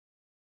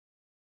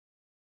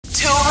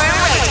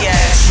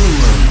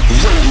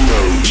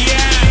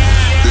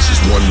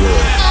one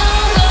world,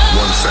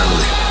 one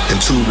family, and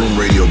Toolroom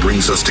Radio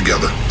brings us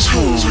together.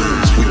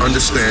 We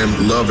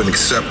understand, love, and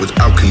accept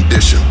without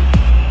condition.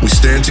 We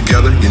stand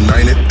together,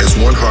 united as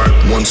one heart,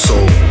 one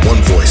soul,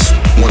 one voice,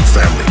 one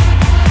family.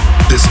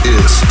 This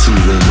is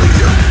Toolroom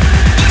Radio.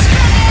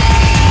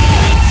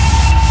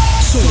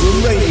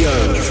 Toolroom Radio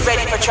is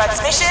ready for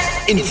transmission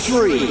in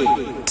 3,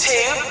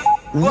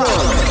 2, 1.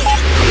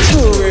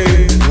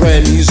 Toolroom,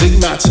 where music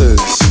matters.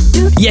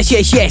 Yes,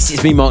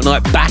 it's me, Mark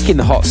Knight, back in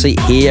the hot seat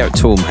here at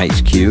Toolroom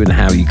HQ. And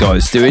how are you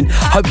guys doing?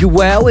 Hope you're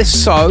well. If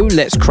so,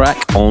 let's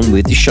crack on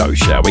with the show,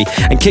 shall we?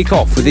 And kick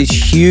off with this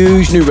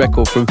huge new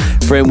record from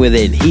Friend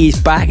Within.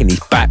 He's back, and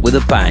he's back with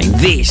a bang.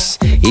 This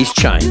is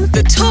Chain.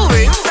 The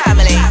Toolroom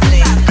family.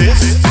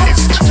 This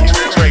is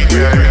Toolroom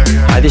Radio.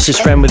 Hi, this is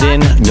Friend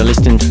Within, and you're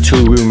listening to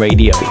Toolroom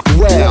Radio,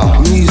 where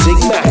music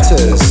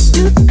matters.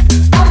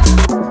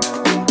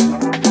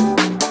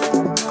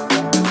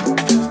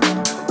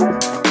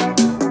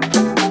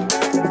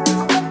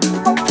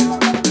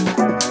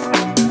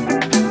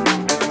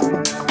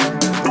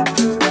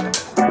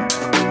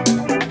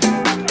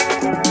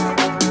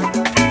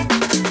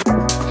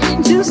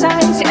 Two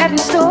sides to every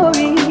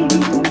story.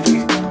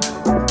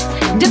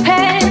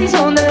 Depends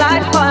on the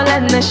light fall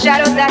and the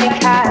shadow that it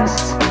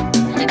casts.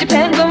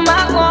 Depends on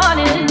my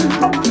warning.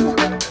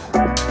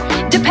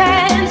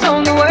 Depends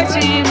on the words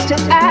you used to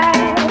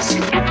ask.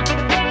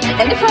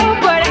 And if I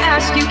were to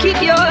ask you,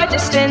 keep your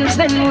distance,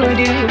 then would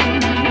you?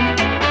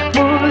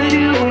 Would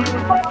you?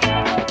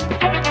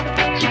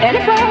 And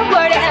if I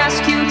were to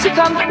ask you to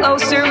come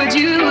closer, would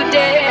you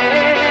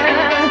dare?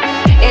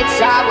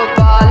 It's our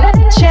ball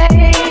and chain.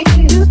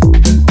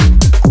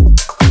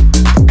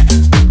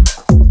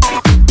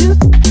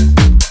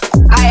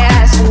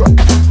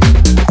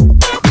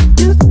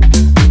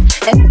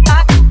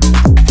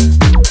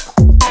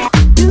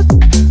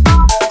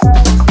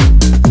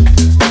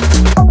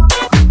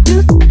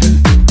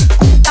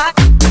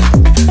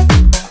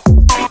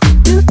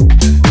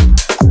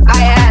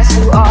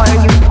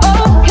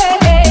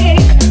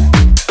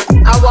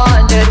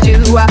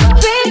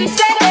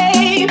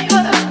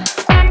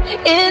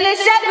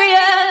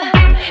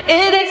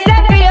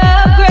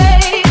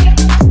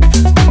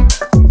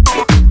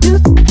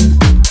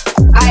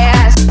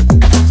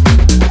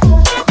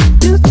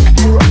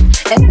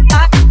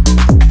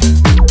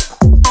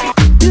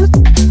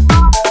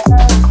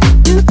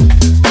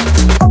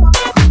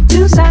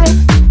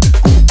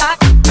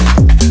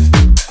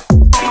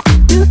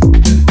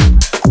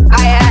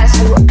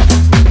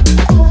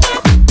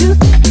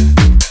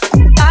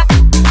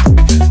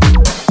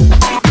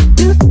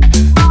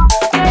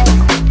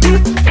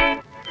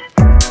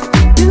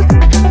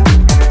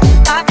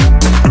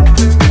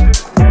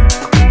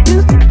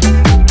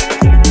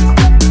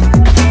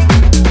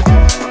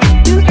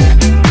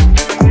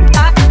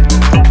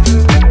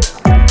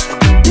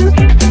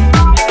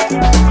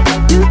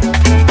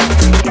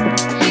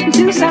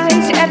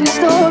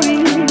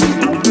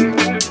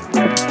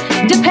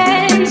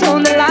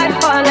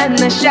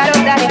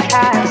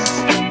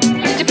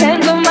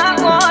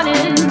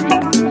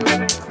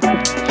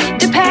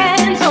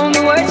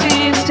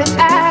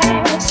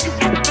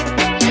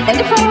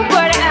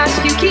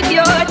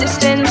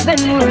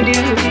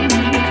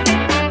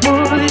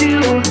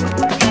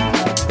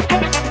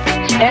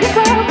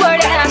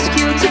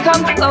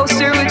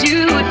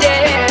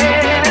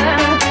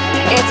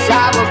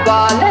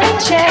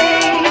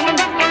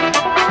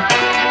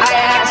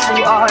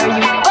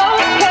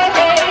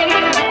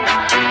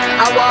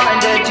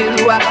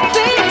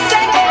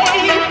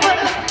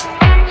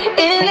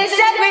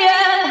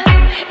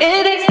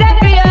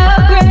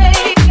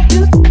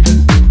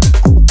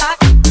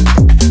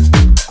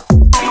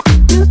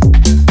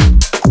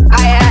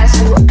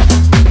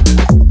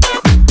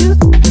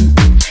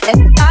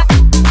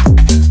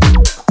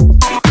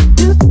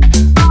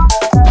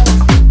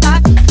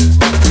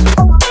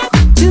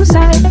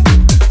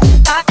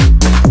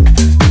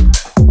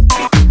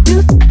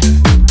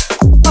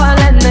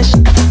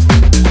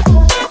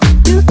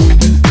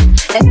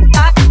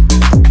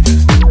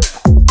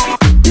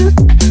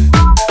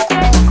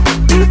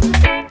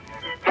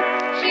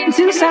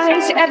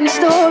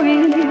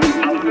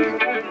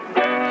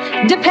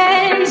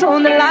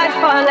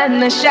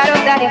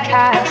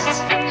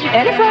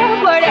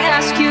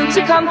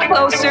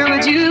 Closer,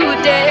 would you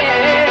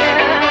dare?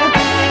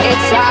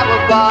 It's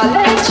our ball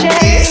and chain.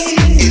 This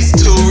is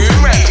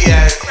Toolroom Radio.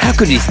 How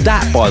good is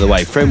that, by the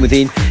way? Friend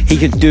Within, he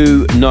could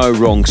do no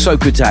wrong. So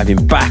good to have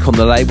him back on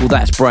the label.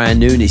 That's brand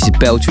new, and it's his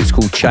belter. It's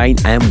called Chain,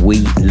 and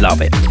we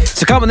love it.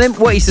 So come on then,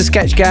 what is the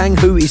Sketch Gang?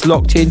 Who is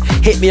locked in?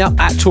 Hit me up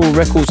at Toolroom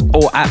Records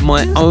or at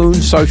my own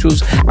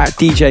socials at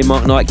DJ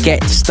Mark Knight.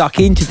 Get stuck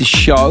into the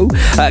show.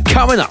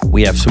 Coming up,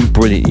 we have some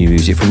brilliant new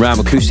music from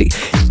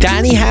Raumakustik,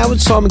 Danny Howard,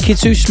 Simon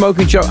Kidzoo,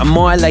 Smokin Jo, and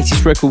my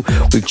latest record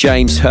with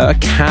James Hurr.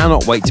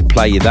 Cannot wait to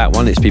play you that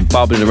one. It's been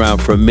bubbling around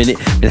for a minute,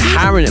 been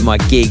harrowing at my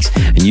gigs,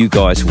 and and you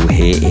guys will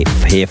hear it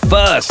here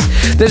first.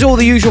 There's all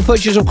the usual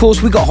features, of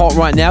course. We got hot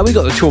right now. We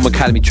got the Toolroom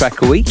Academy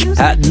track a week.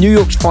 New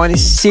York's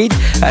finest Sid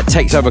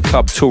takes over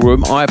Club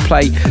Toolroom. I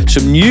play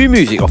some new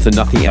music off the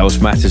Nothing Else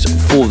Matters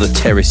for the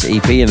Terrace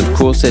EP, and of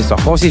course there's the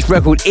hottest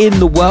record in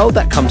the world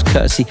that comes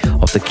courtesy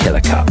of the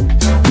Killer Cut.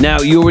 Now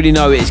you already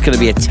know it's going to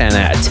be a 10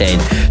 out of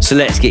 10, so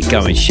let's get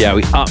going, shall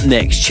we? Up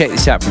next, check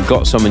this out from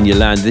GotSome and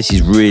Yulanda. This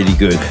is really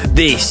good.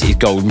 This is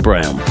Golden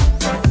Brown.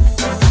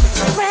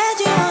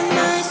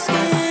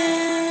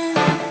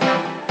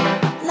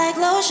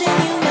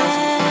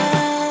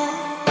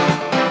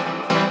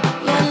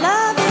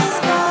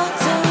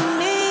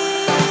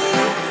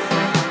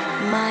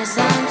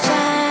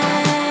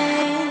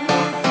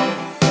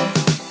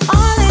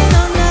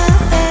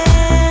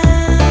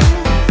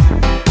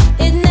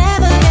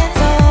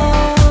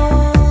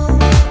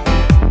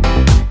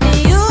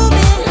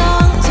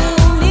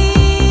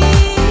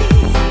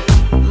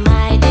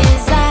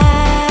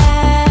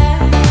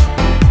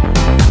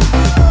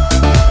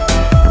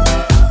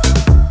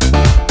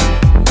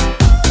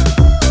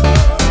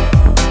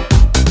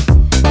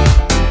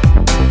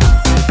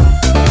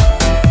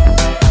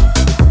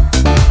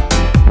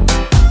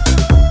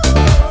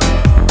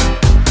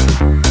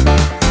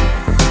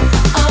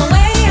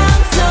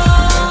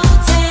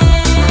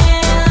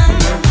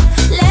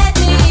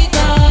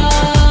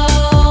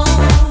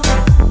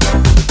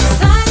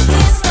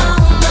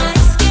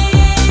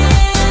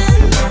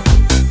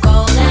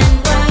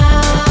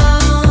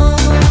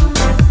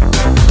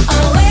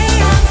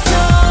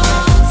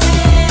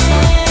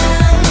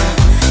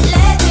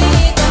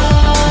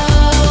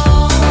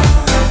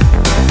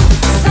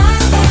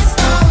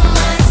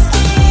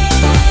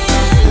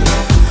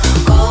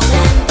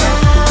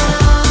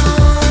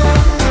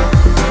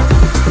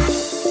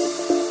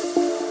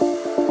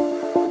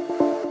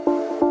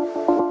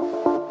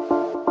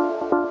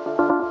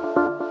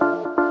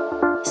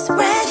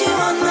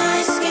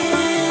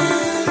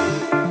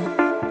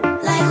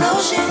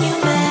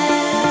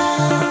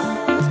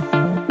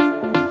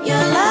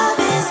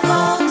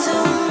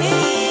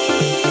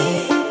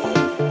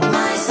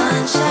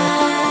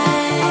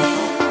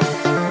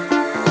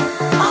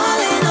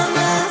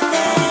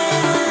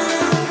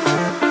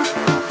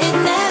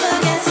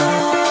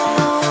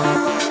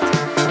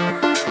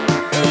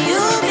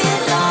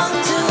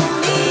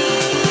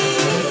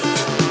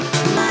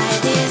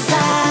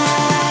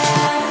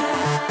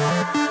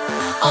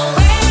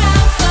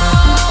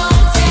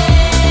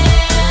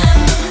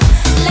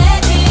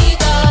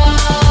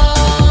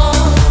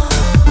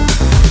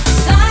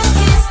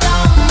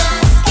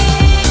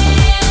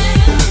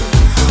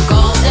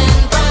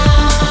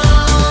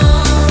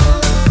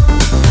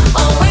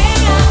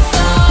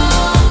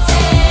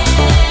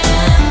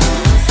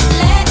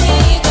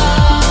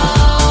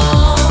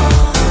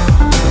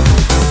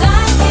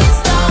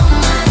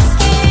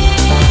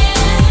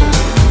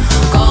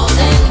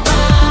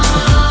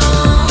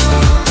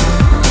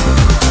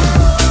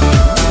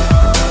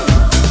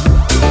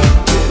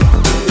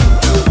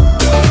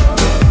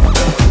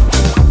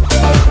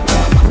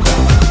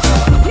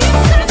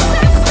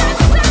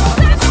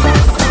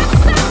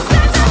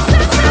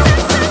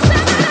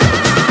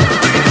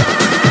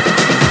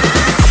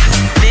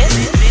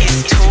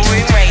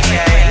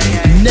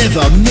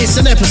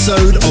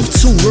 Episode of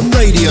Toolroom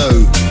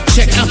Radio.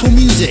 Check Apple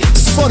Music,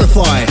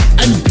 Spotify,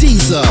 and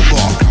Deezer.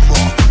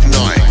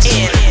 Night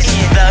in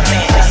the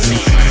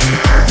mix.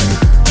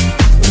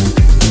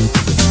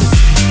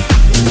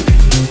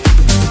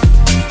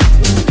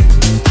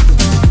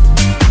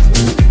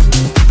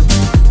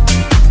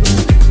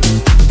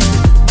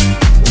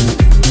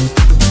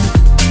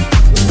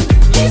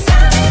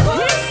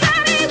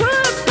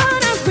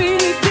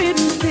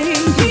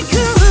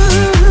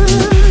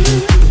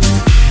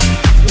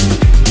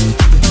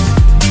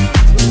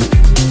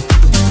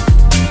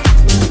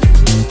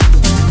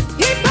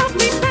 He brought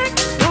me back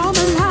from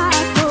a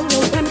life full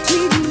of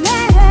empty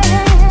land.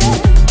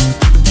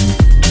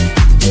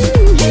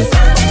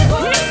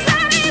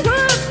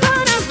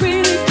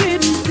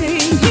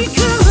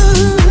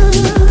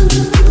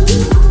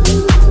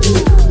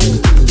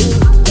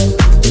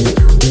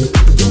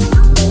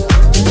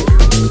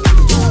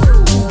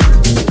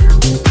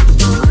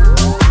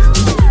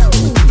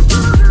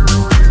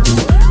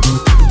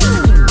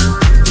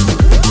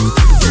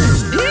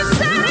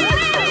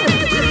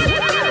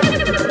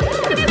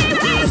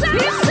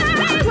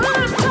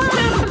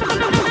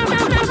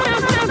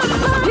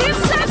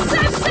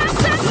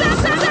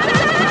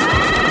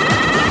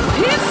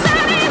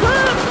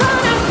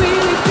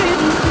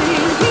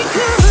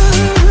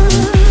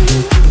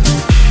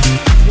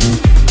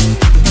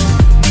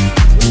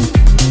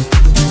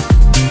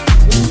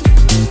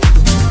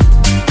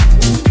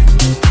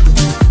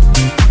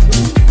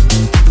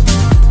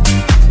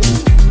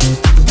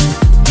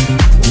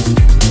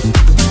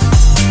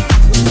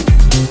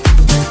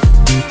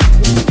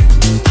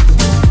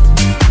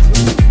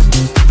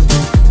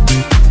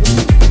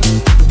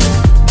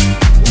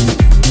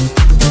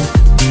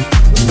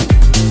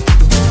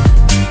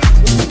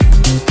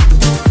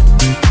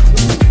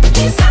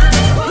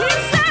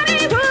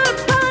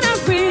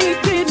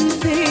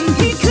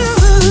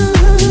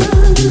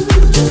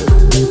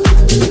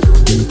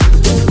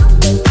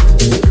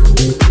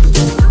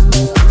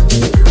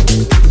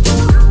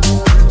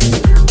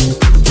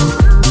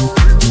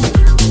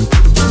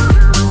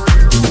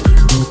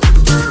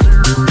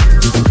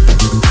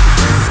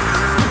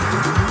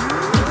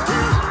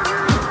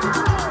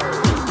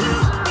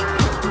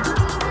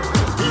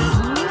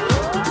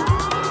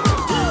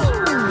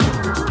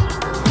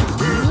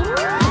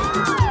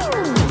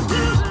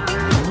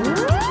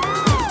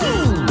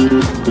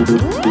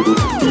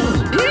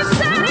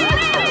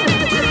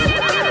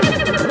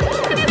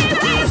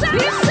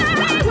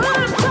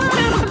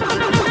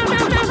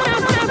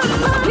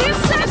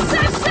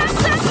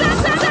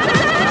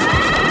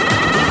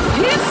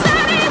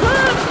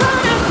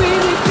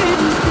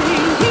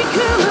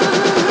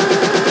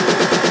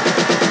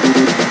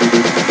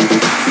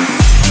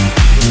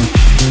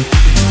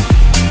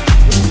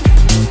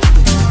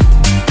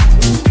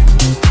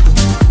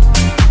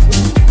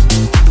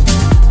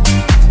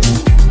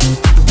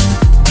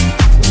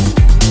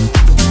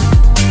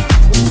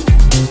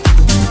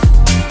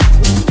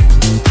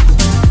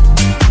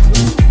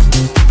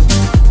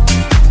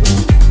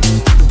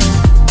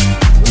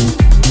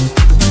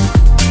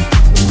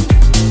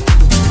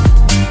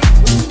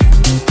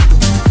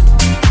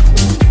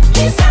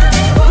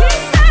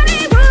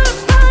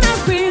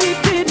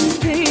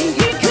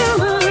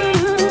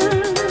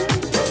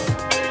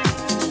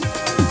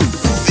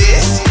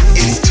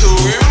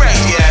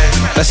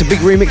 Big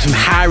remix from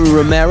Harry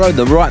Romero,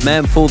 the right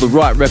man for the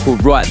right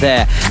record right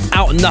there.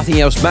 Out Nothing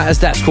Else Matters,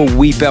 that's called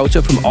We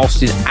Belter from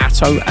Austin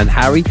Atto and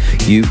Harry.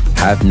 You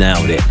have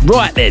nailed it.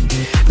 Right then,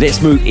 let's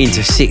move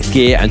into sixth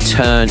gear and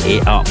turn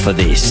it up for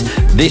this.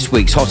 This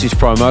week's hottest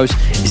promos.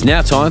 It's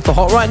now time for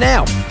Hot Right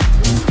Now.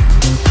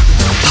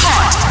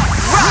 Hot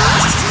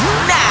Right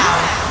Now.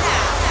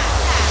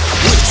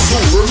 With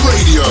Toolroom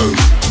Radio.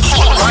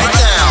 Hot Right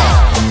Now.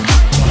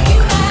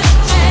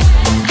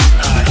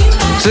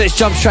 So let's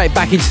jump straight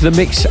back into the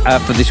mix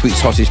for this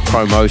week's hottest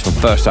promos. And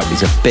first up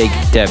is a big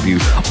debut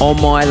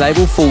on my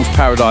label, Fool's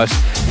Paradise,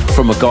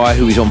 from a guy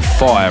who is on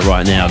fire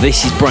right now.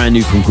 This is brand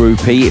new from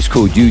Group E. It's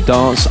called You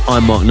Dance.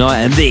 I'm Mark Knight,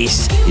 and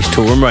this is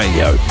Toolroom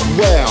Radio.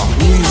 Where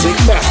music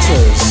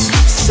matters.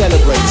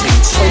 Celebrating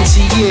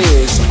 20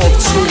 years of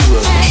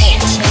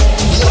Toolroom.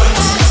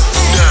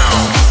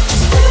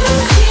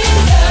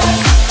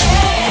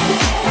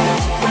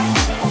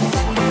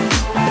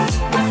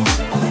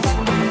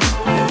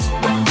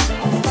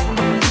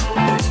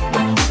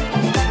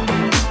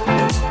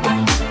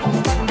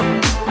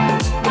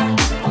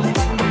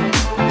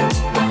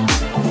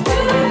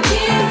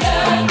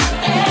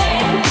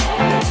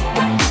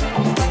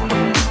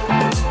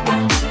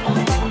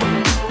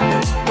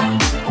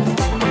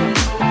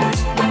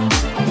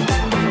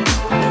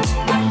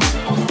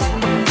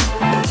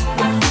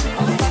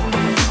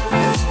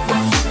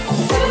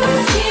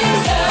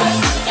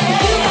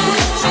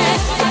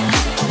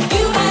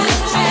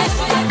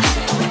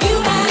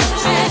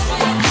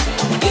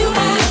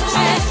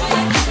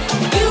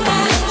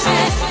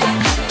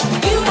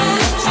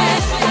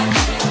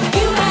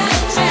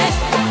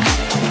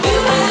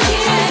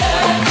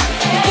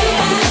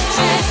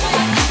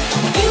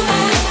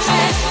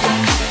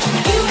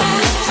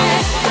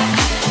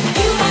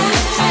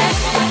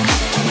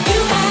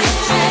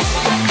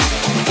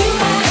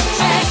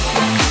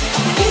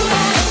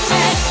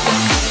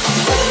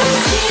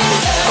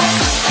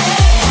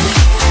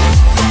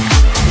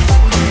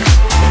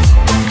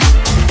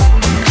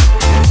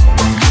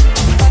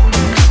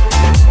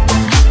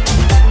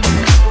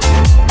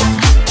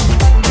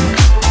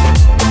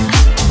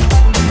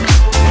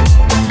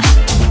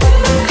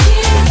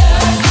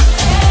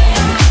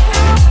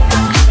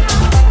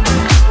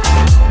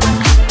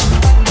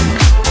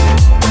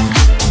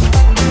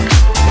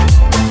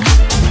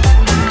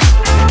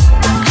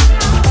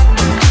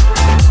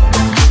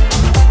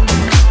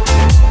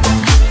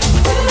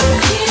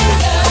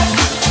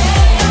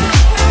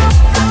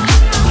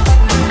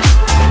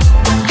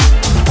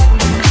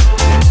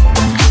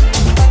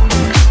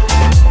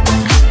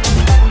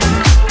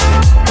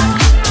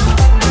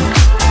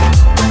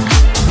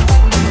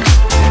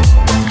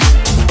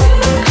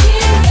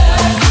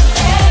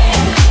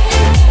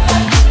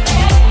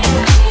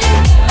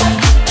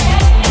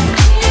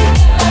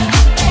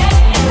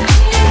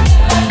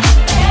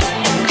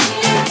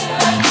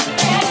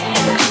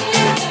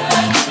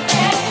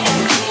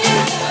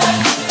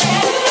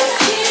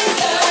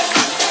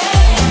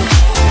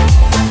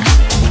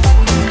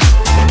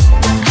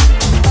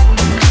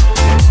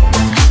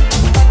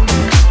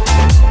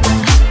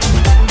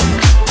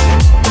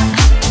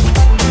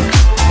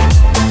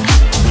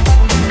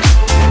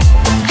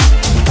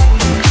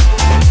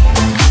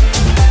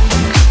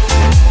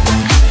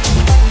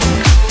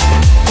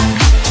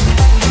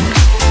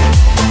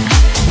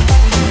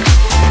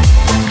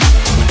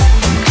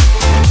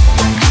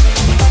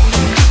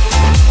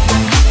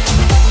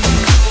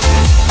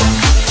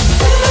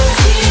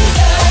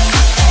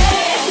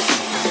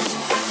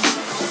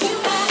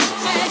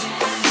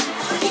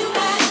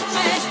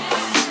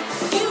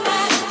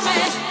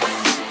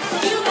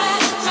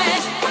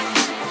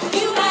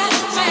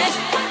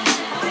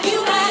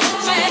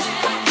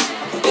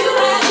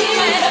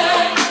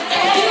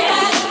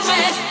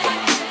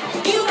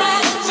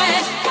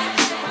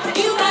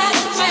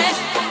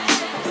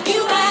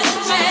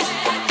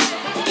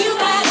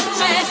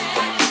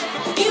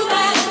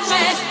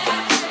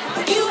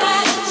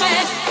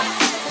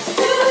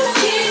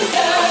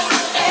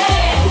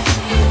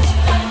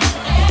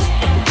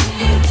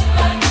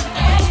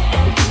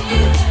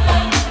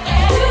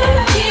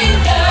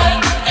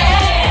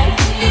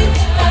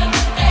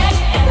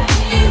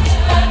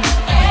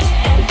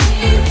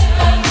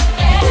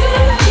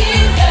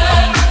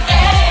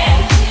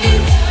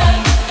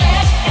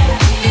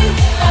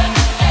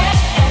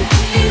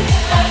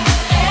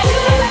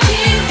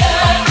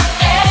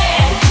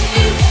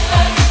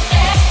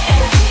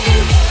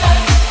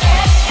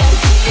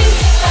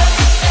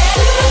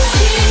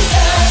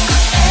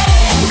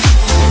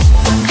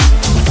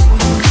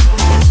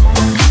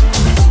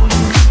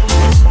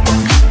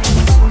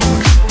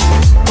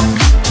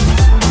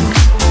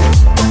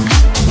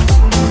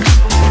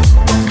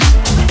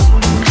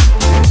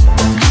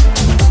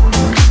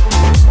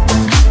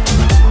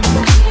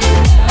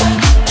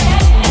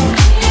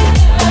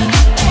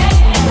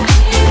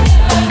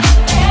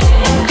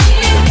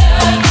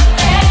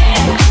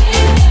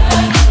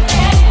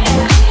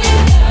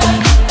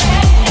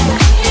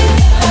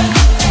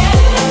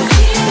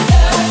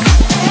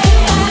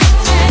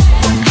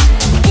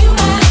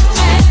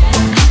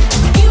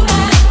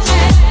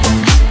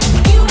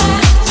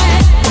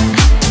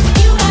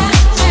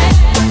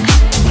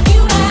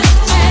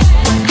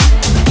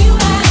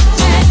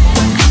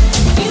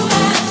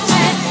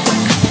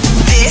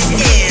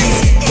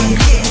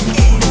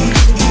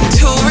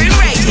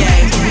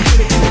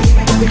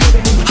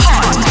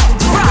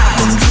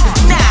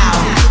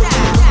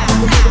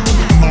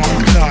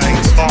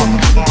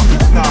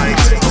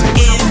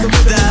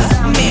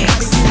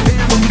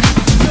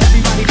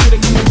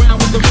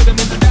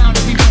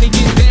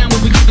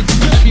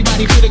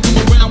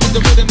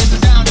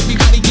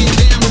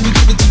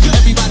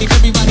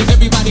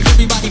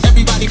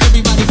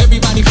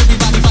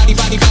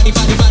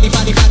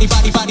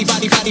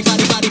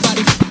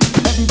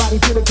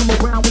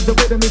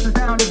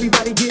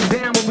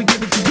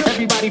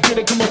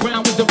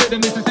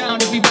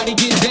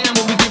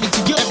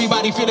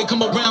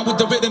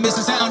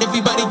 the sound.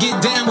 Everybody get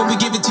down when we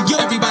give it to you.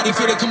 Everybody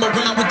feel it, come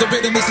around with the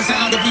rhythm, it's the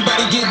sound.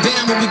 Everybody get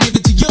down when we give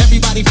it to you.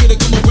 Everybody feel it,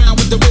 come around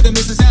with the rhythm,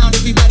 it's the sound.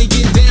 Everybody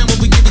get down when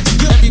we give it to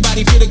you.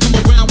 Everybody feel it, come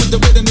around with the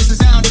rhythm, it's the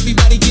sound.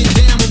 Everybody get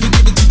down when we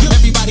give it to you.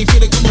 Everybody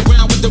feel it, come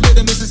around with the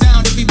rhythm, it's the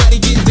sound. Everybody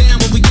get down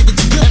when we give it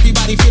to you.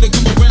 Everybody feel it,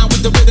 come around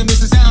with the rhythm,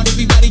 it's the sound.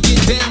 Everybody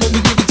get down when we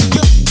give it to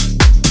you.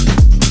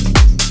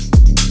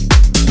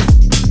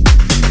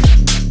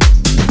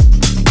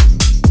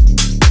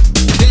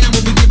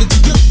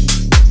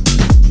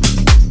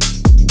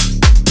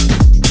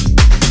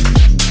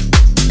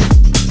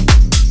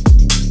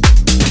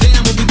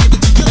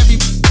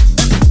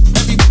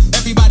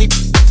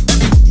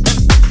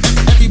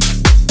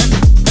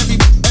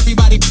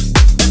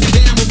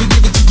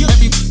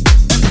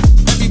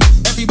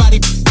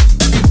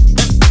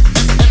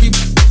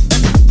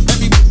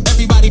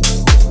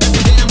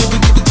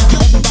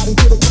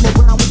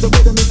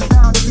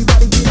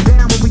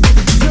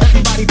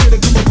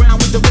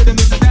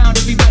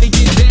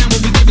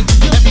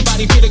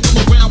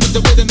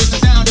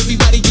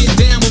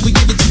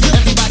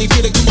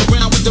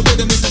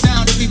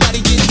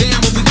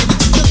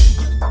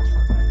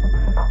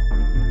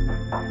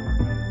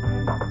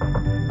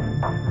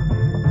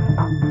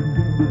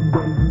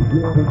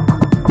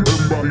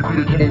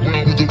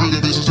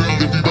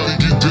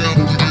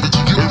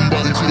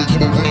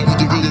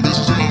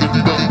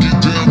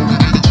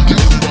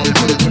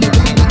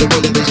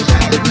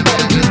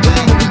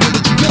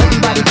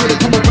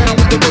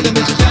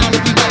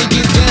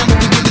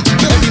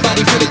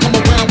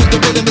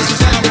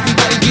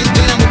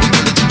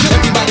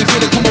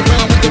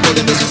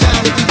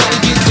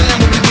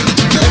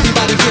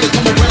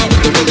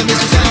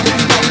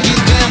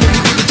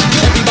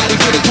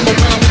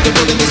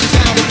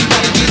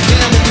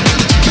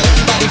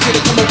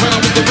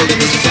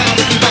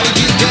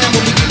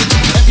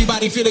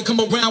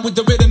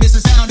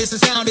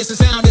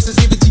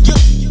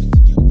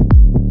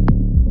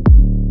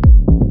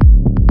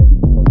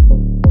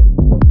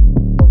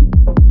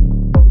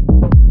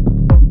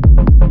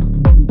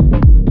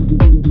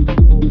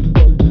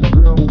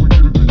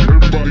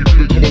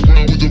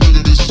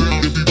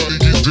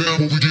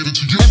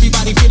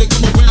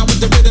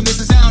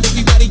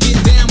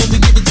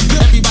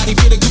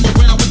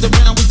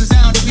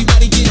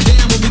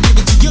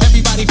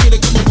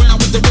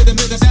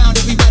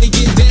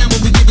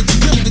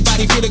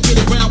 Get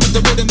it.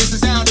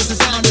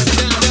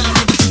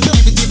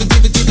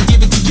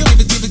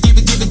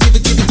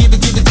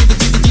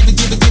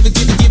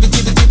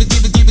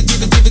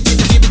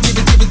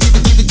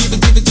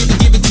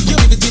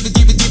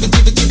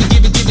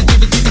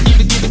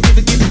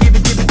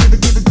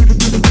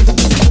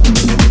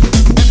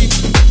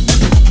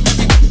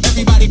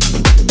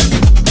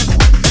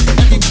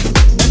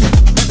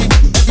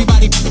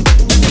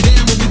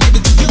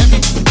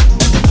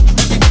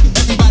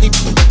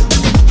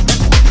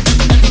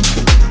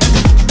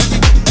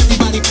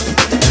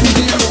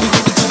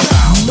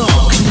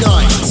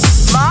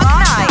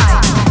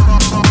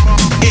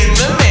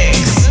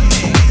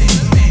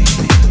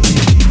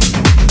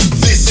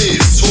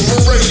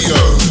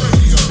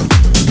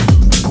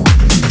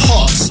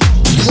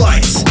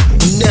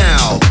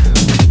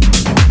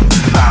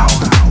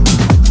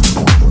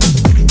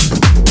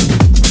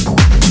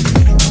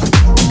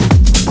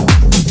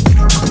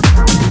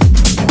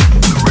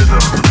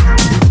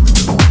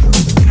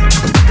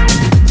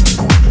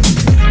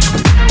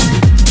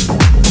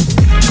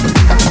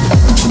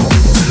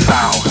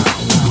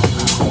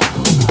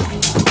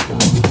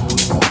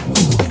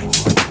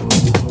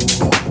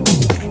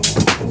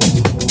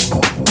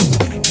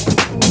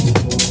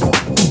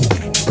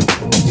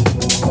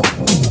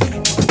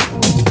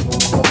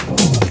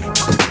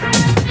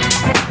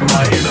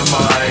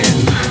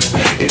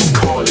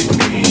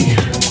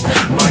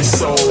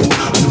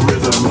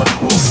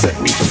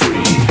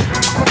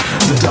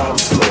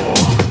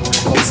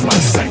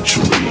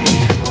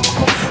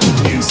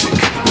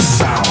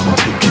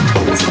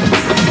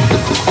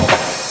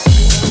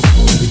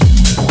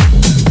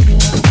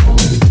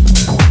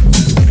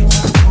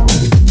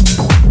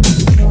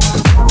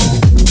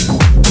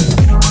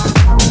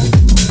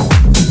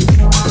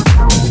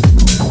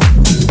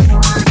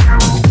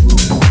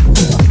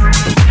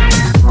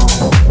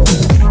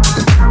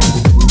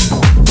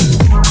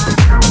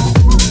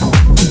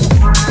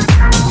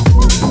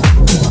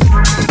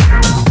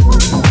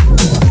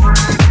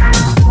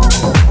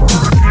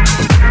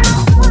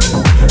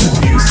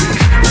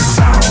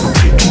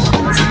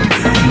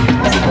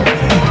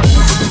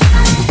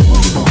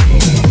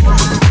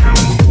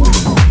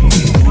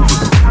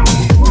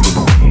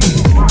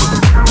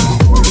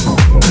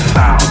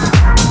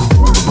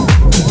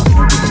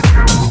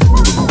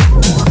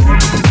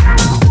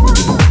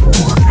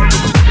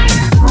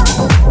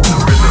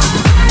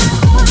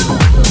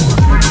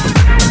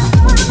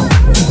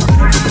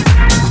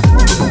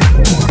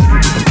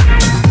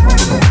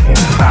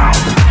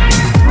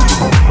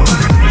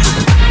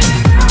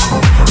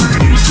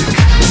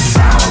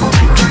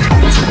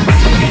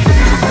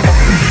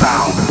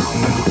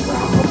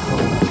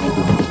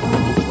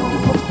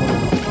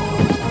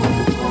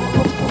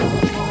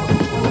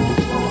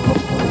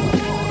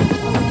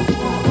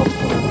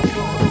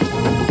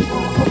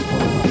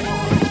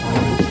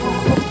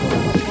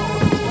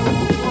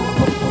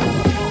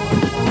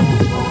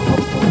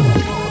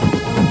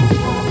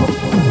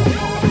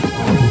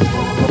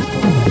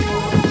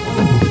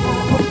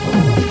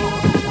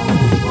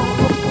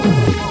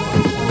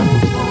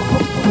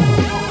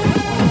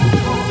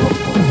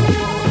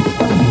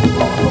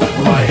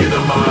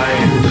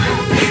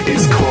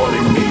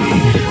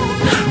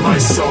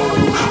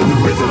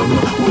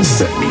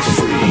 set me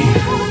free.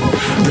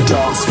 The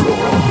dance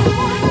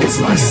floor is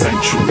my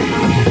sanctuary.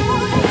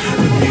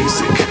 The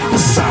music, the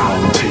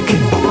sound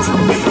taking over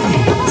me.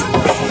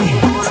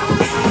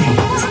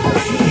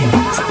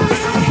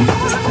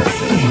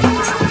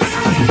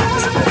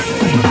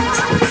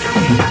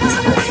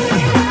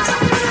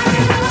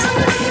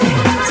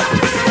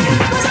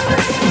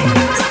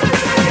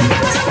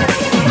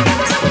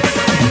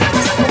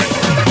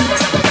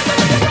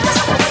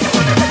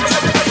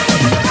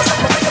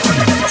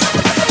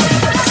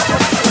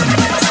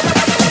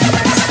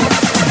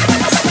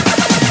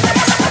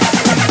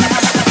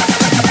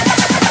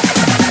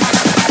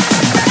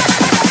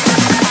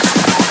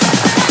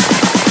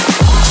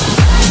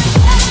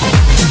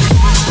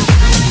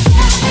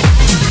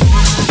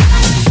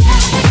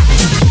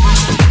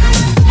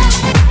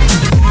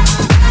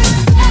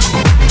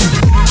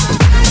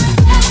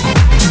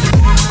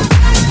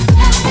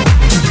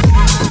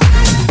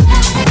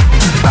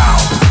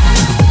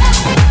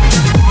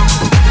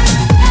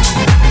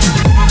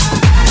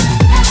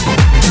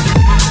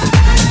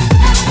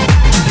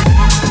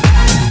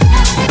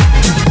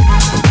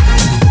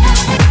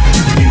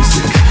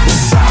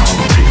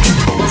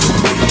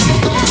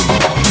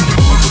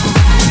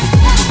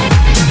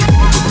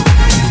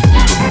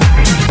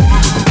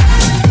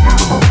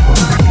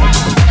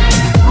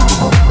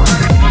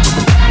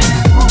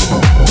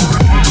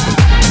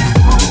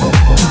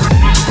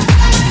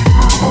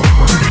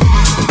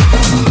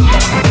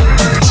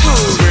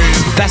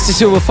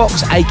 Silver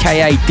Fox,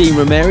 aka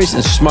D.Ramirez,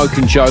 and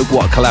Smokin Jo.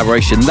 What a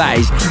collaboration that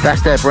is.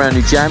 That's their brand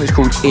new jam. It's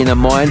called Inner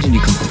Mind, and you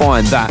can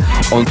find that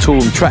on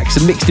Toolroom Trax.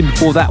 And mixed in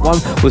before that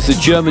one was the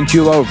German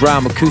duo of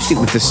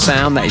Raumakustik with The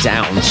Sound. That is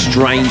out on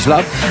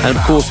Strangelove. And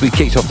of course, we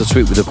kicked off the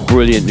suite with a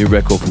brilliant new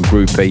record from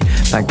Groupie.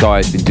 That guy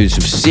has been doing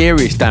some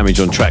serious damage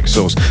on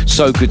Tracksource.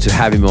 So good to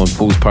have him on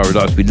Fool's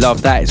Paradise. We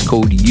love that. It's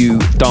called You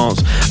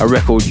Dance, a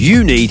record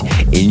you need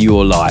in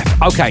your life.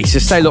 Okay, so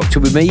stay locked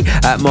in with me.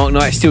 Mark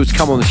Knight still to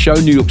come on the show.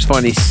 New York's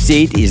finest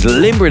Sid is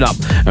limbering up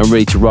and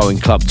ready to roll in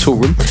Club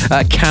Toolroom.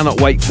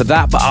 Cannot wait for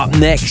that. But up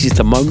next is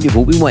the moment you've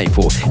all been waiting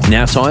for. It's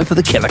now time for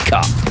the Killer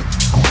Cut.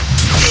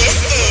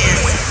 This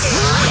is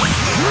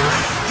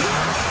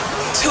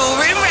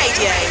Toolroom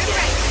Radio.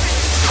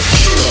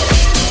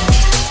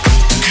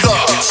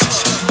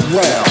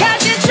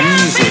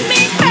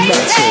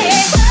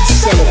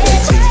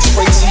 Celebrating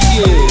 20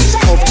 years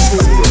of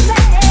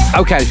Toolroom.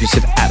 Okay, as we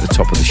said at the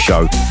top of the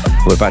show,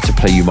 we're about to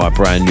play you my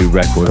brand new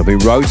record. I've been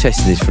road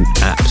testing this for an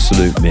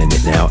absolute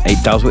minute now.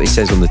 It does what it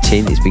says on the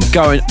tin. It's been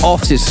going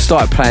off since I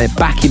started playing it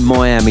back in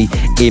Miami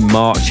in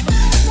March,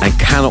 and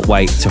cannot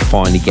wait to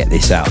finally get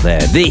this out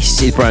there.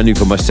 This is brand new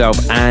for myself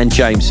and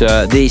James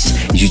Hurr. This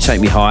is You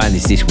Take Me Higher, and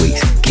it's this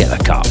week's Killer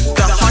Cut.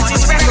 The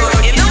hottest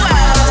record in the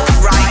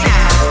world right now.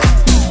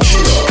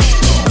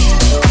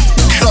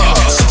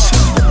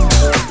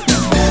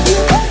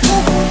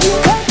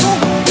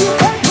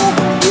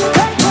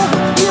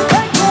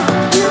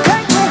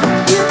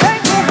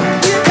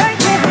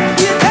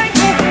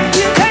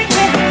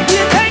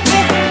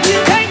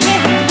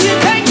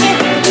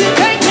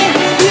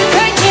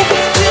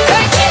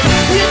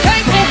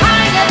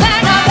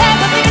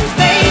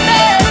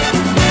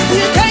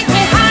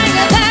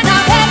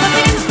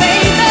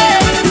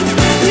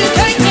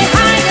 Take me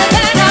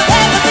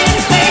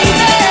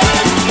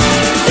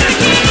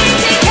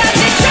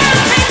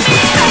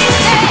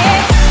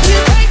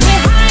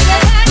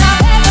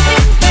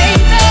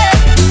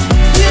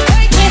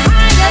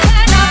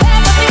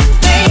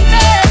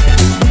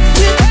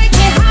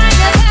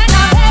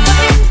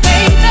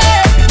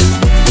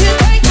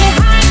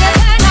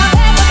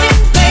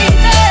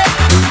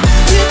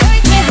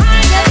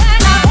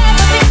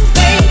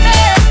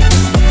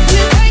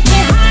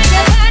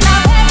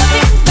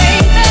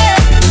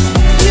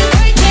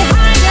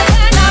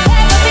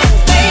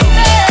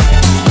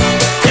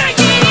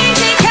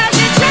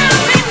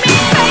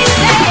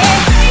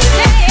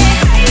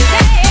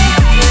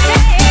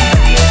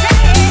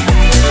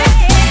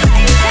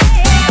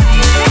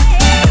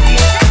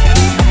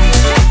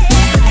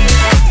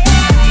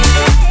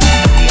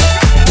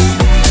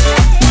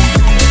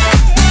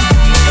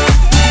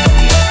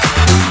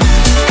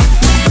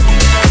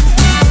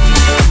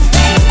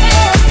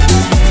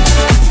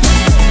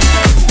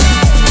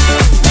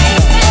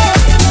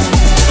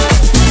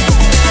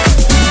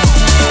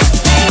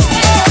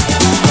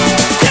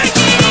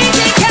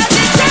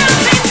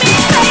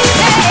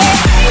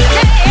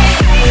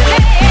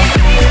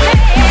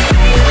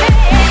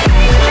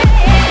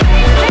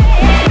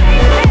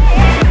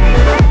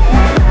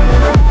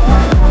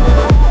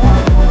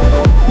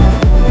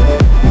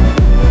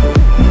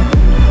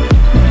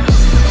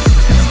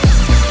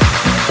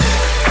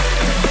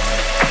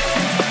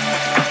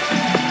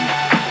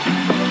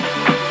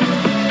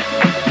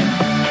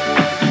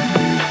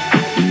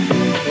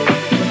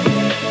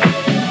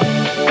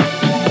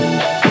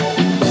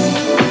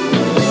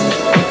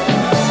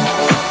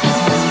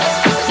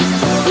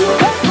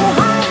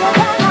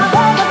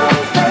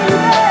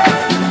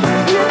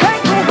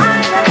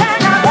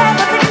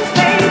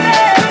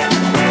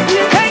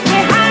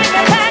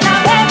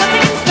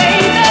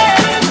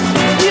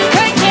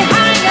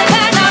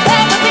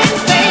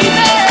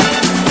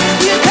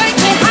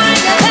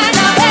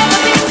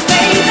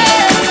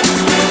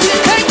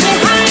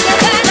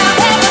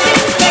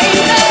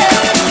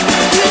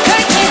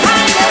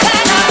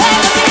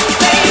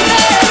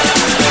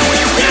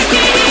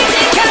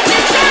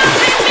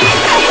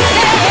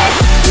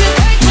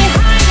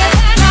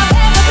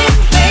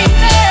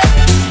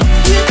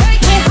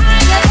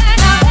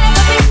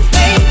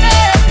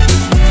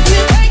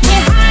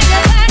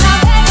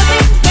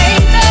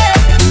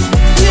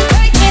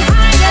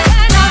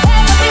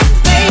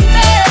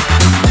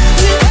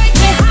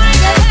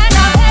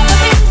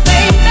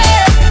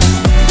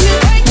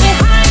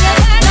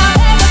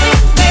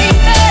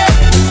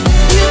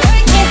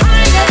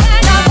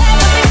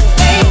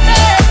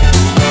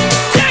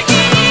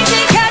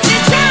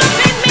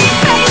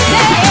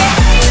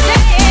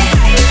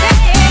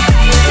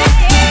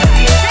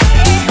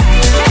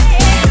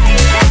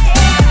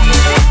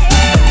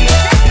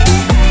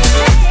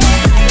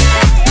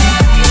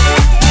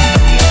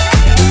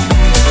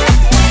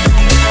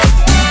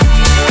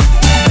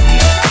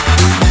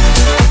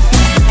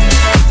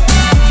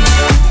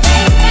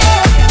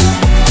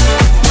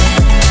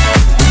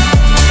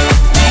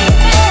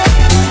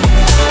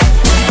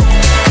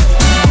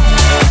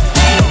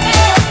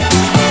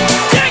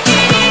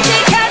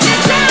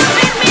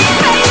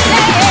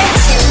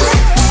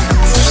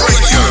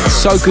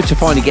So good to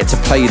finally get to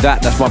play you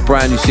that. That's my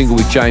brand new single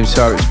with James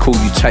Hurr. It's called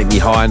You Take Me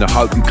Higher, and I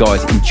hope you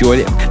guys enjoyed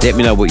it. Let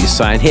me know what you're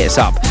saying. Hit us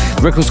up.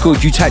 The record's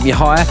called You Take Me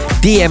Higher.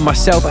 DM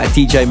myself at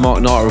DJ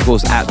Mark Knight, or of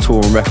course at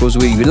Toolroom Records.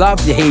 We would love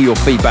to hear your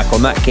feedback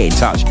on that. Get in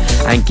touch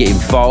and get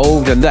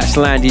involved. And that's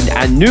landing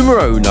at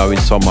numero uno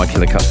inside my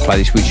Killer Cuts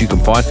playlist, which you can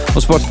find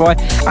on Spotify,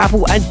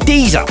 Apple and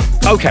Deezer.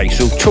 Okay,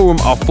 so Toolroom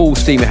are full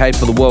steam ahead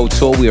for the world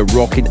tour. We are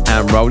rocking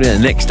and rolling.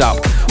 And next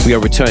up, we are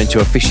returning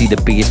to officially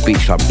the biggest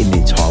beach club in the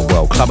entire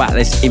world, Club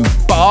Atlas in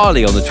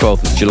Bali on the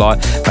 12th of July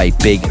for a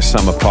big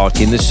summer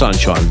party in the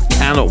sunshine.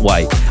 Cannot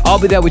wait. I'll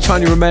be there with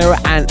Tony Romero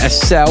and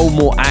Acel.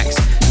 More acts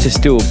to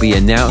still be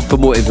announced. For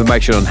more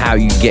information on how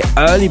you get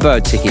early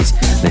bird tickets,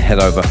 then head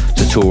over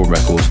to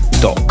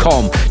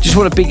toolroomrecords.com. Just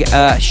want a big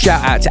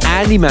shout out to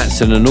Andy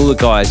Manson and all the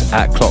guys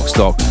at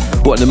Clockstock.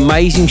 What an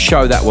amazing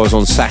show that was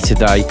on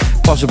Saturday.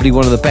 Possibly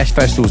one of the best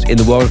festivals in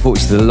the world. I thought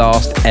it was the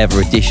last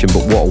ever edition,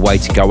 but what a way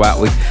to go out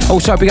with.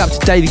 Also, big up to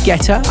David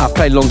Guetta. I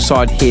played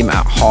alongside him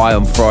at High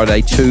on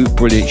Friday. 2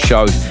 brilliant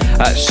shows.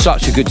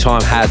 Such a good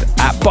time had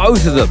at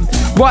both of them.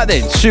 Right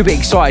then, super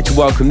excited to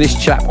welcome this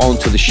chap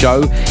onto the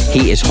show.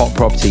 He is Hot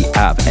Property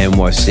out of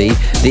NYC.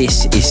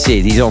 This is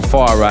Sid. He's on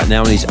fire right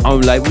now on his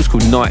own label. It's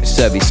called Night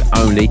Service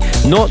Only.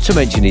 Not to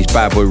mention his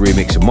Bad Boy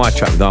remix of my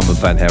track with Armand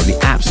Van Helden. He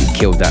absolutely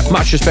killed that.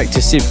 Much respect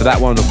to Sid for that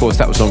one. Of course,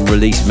 that was on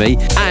Release Me.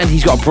 And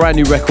he's got a brand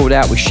new record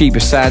out with Sheba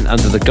San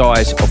under the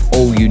guise of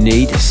All You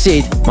Need.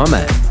 Sid, my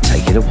man,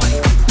 take it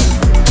away.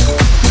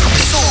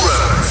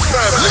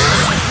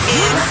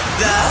 In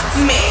the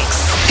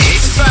mix.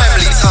 It's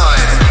family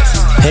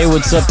time. Hey,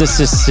 what's up? This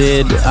is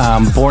Sid.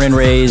 Born and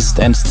raised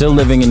and still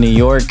living in New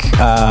York.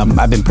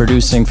 I've been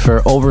producing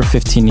for over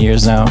 15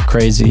 years now.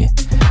 Crazy.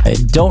 I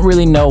don't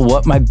really know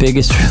what my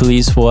biggest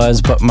release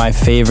was, but my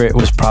favorite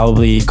was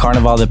probably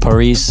Carnaval de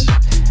Paris.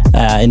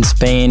 In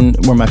Spain,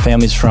 where my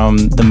family's from,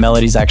 the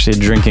melody's actually a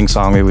drinking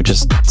song. We would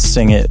just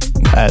sing it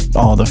at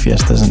all the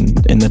fiestas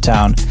in the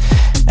town.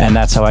 And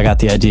that's how I got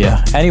the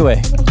idea.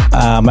 Anyway,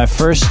 my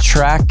first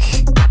track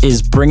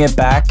is Bring It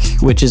Back,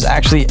 which is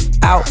actually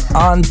out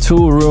on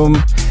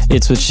Toolroom.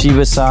 It's with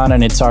Sheba-san,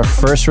 and it's our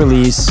first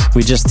release.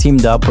 We just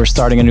teamed up. We're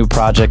starting a new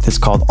project. It's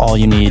called All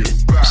You Need.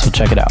 So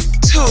check it out.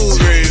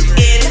 Toolroom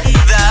in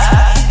the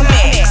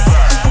mix.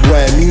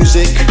 Where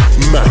music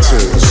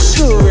matters.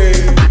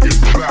 Toolroom.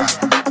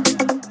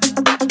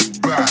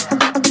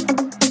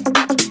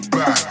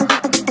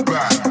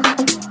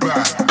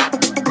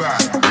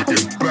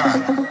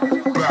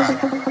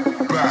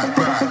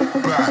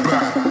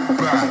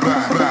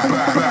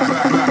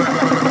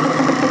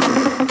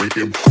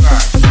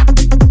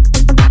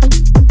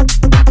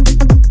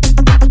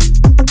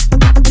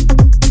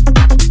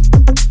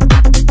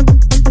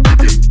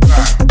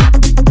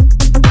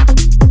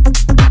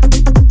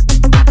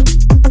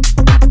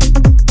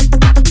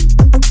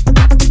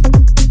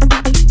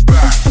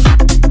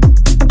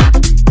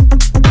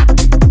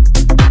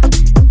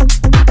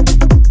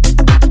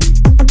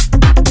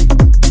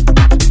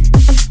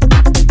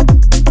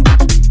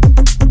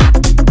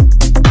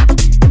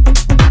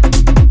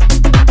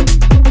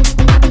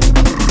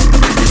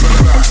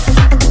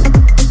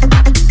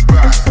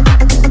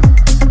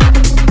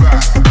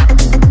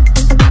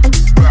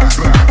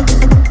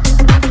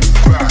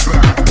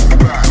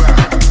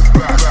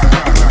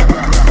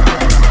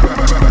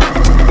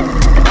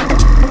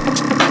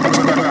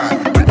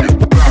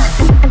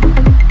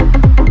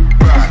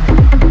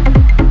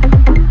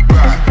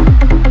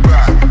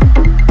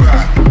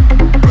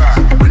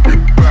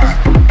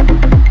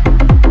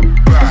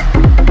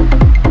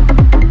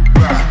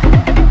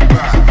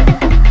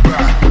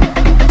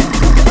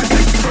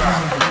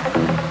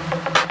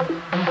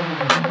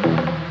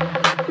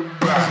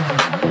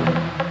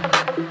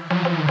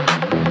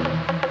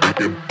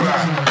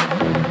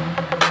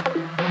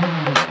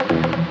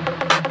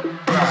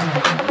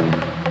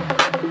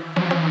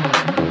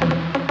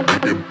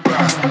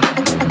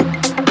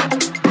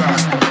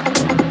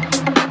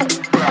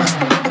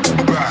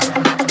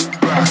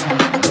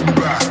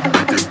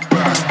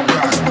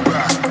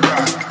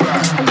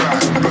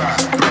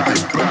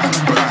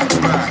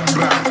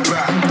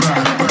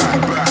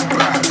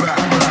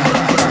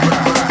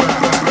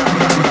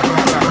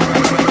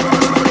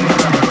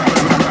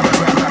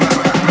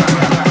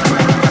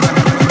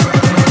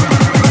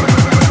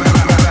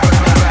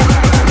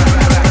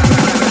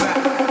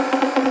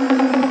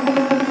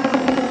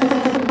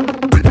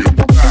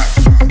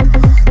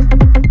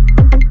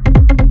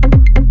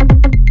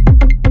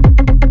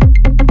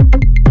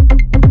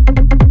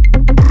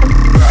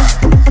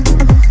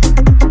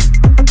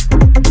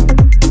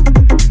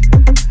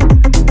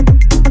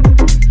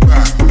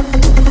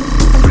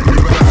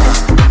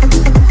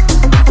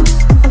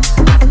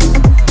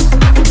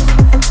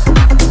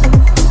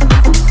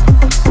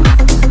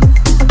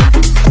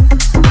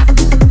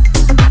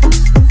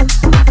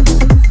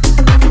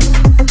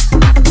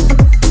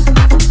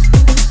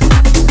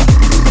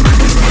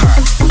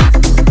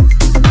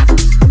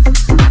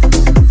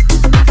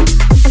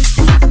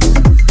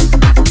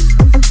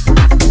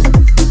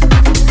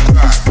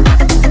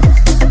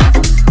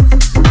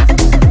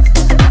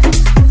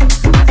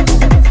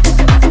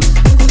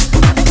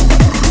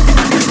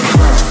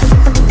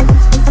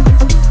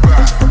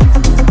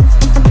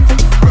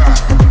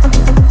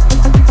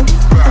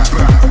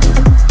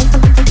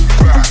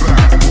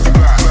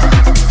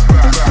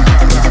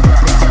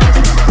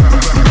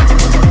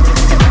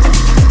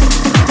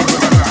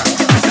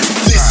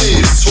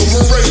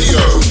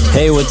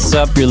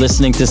 What's up? You're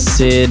listening to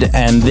Sid,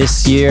 and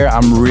this year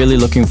I'm really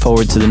looking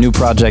forward to the new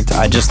project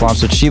I just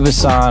launched with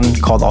Shiba-san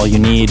called All You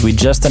Need. We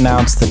just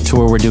announced the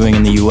tour we're doing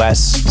in the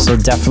US, so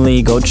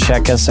definitely go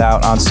check us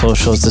out on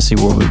socials to see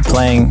where we're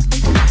playing.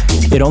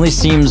 It only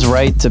seems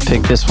right to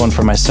pick this one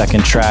for my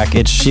second track.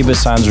 It's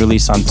Shiba-san's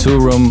release on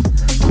Toolroom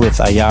with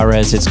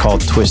Ayares. It's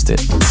called Twisted.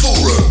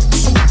 Toolroom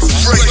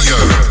Radio.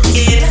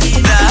 In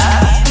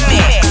the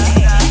mix.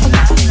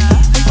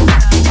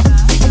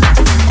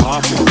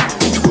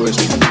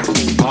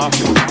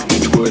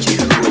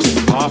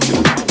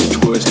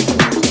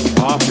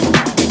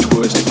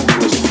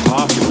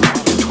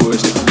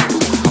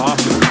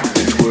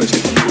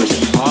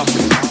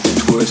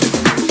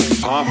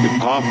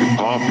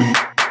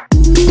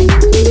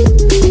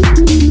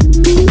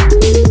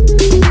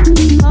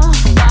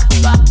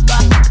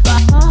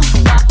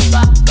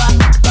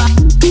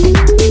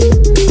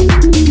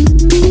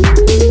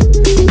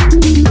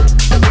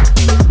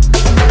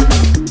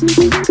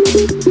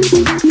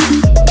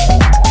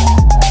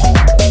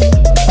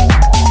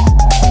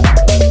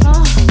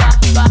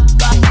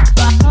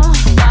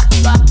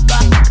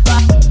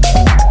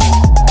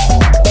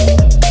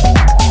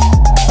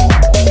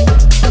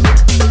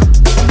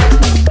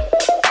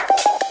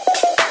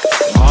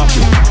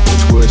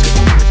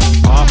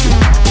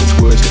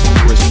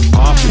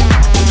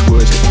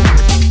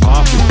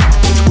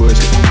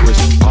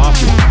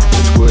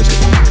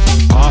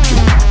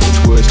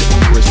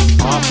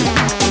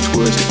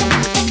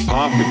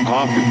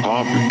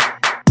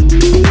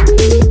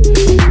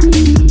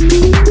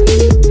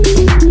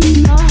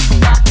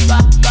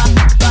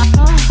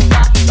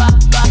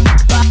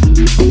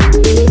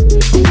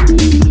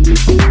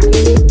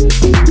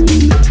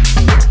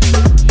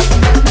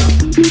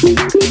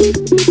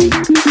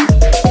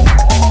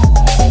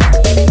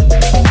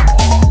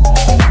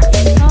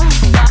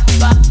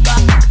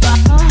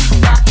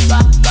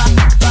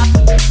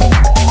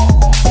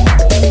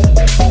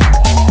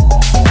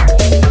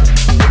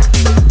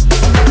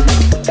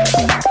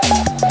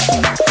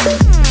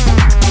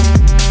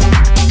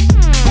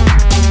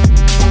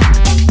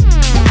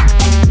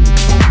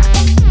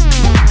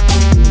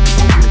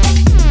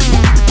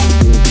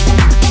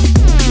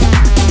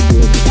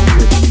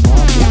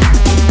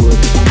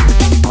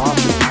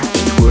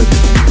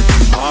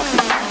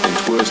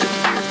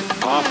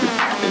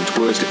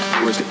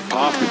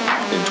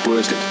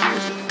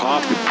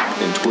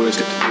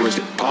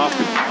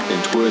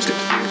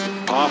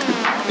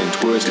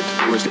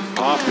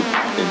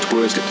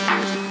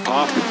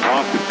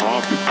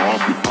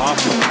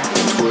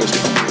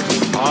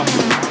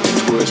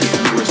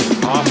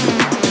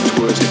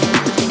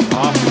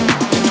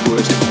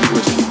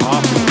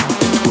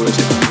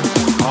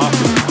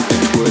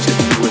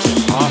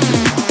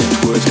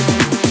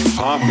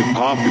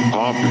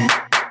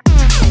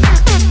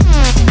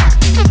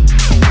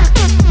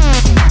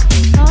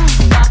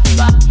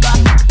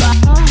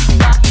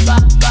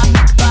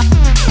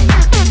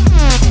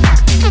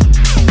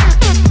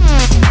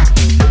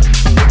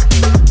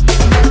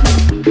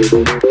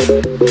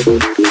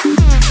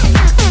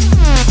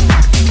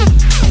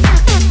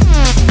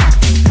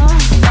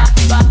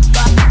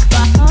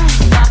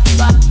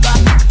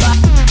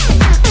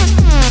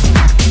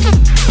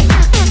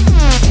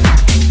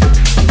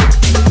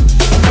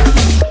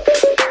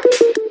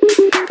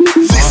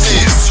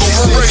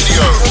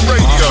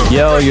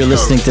 You're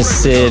listening to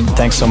Sid.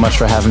 Thanks so much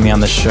for having me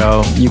on the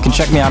show. You can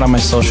check me out on my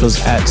socials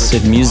at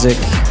Sid Music.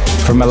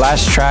 For my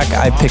last track,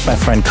 I picked my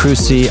friend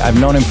Cruci. I've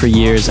known him for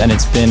years, and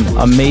it's been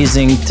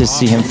amazing to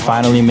see him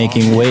finally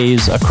making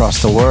waves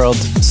across the world.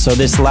 So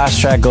this last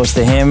track goes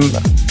to him.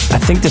 I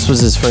think this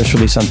was his first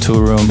release on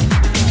Toolroom.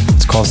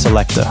 It's called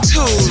Selecta.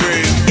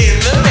 Toolroom in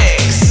the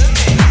mix.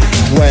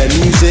 Where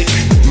music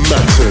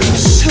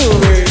matters.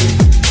 Toolroom.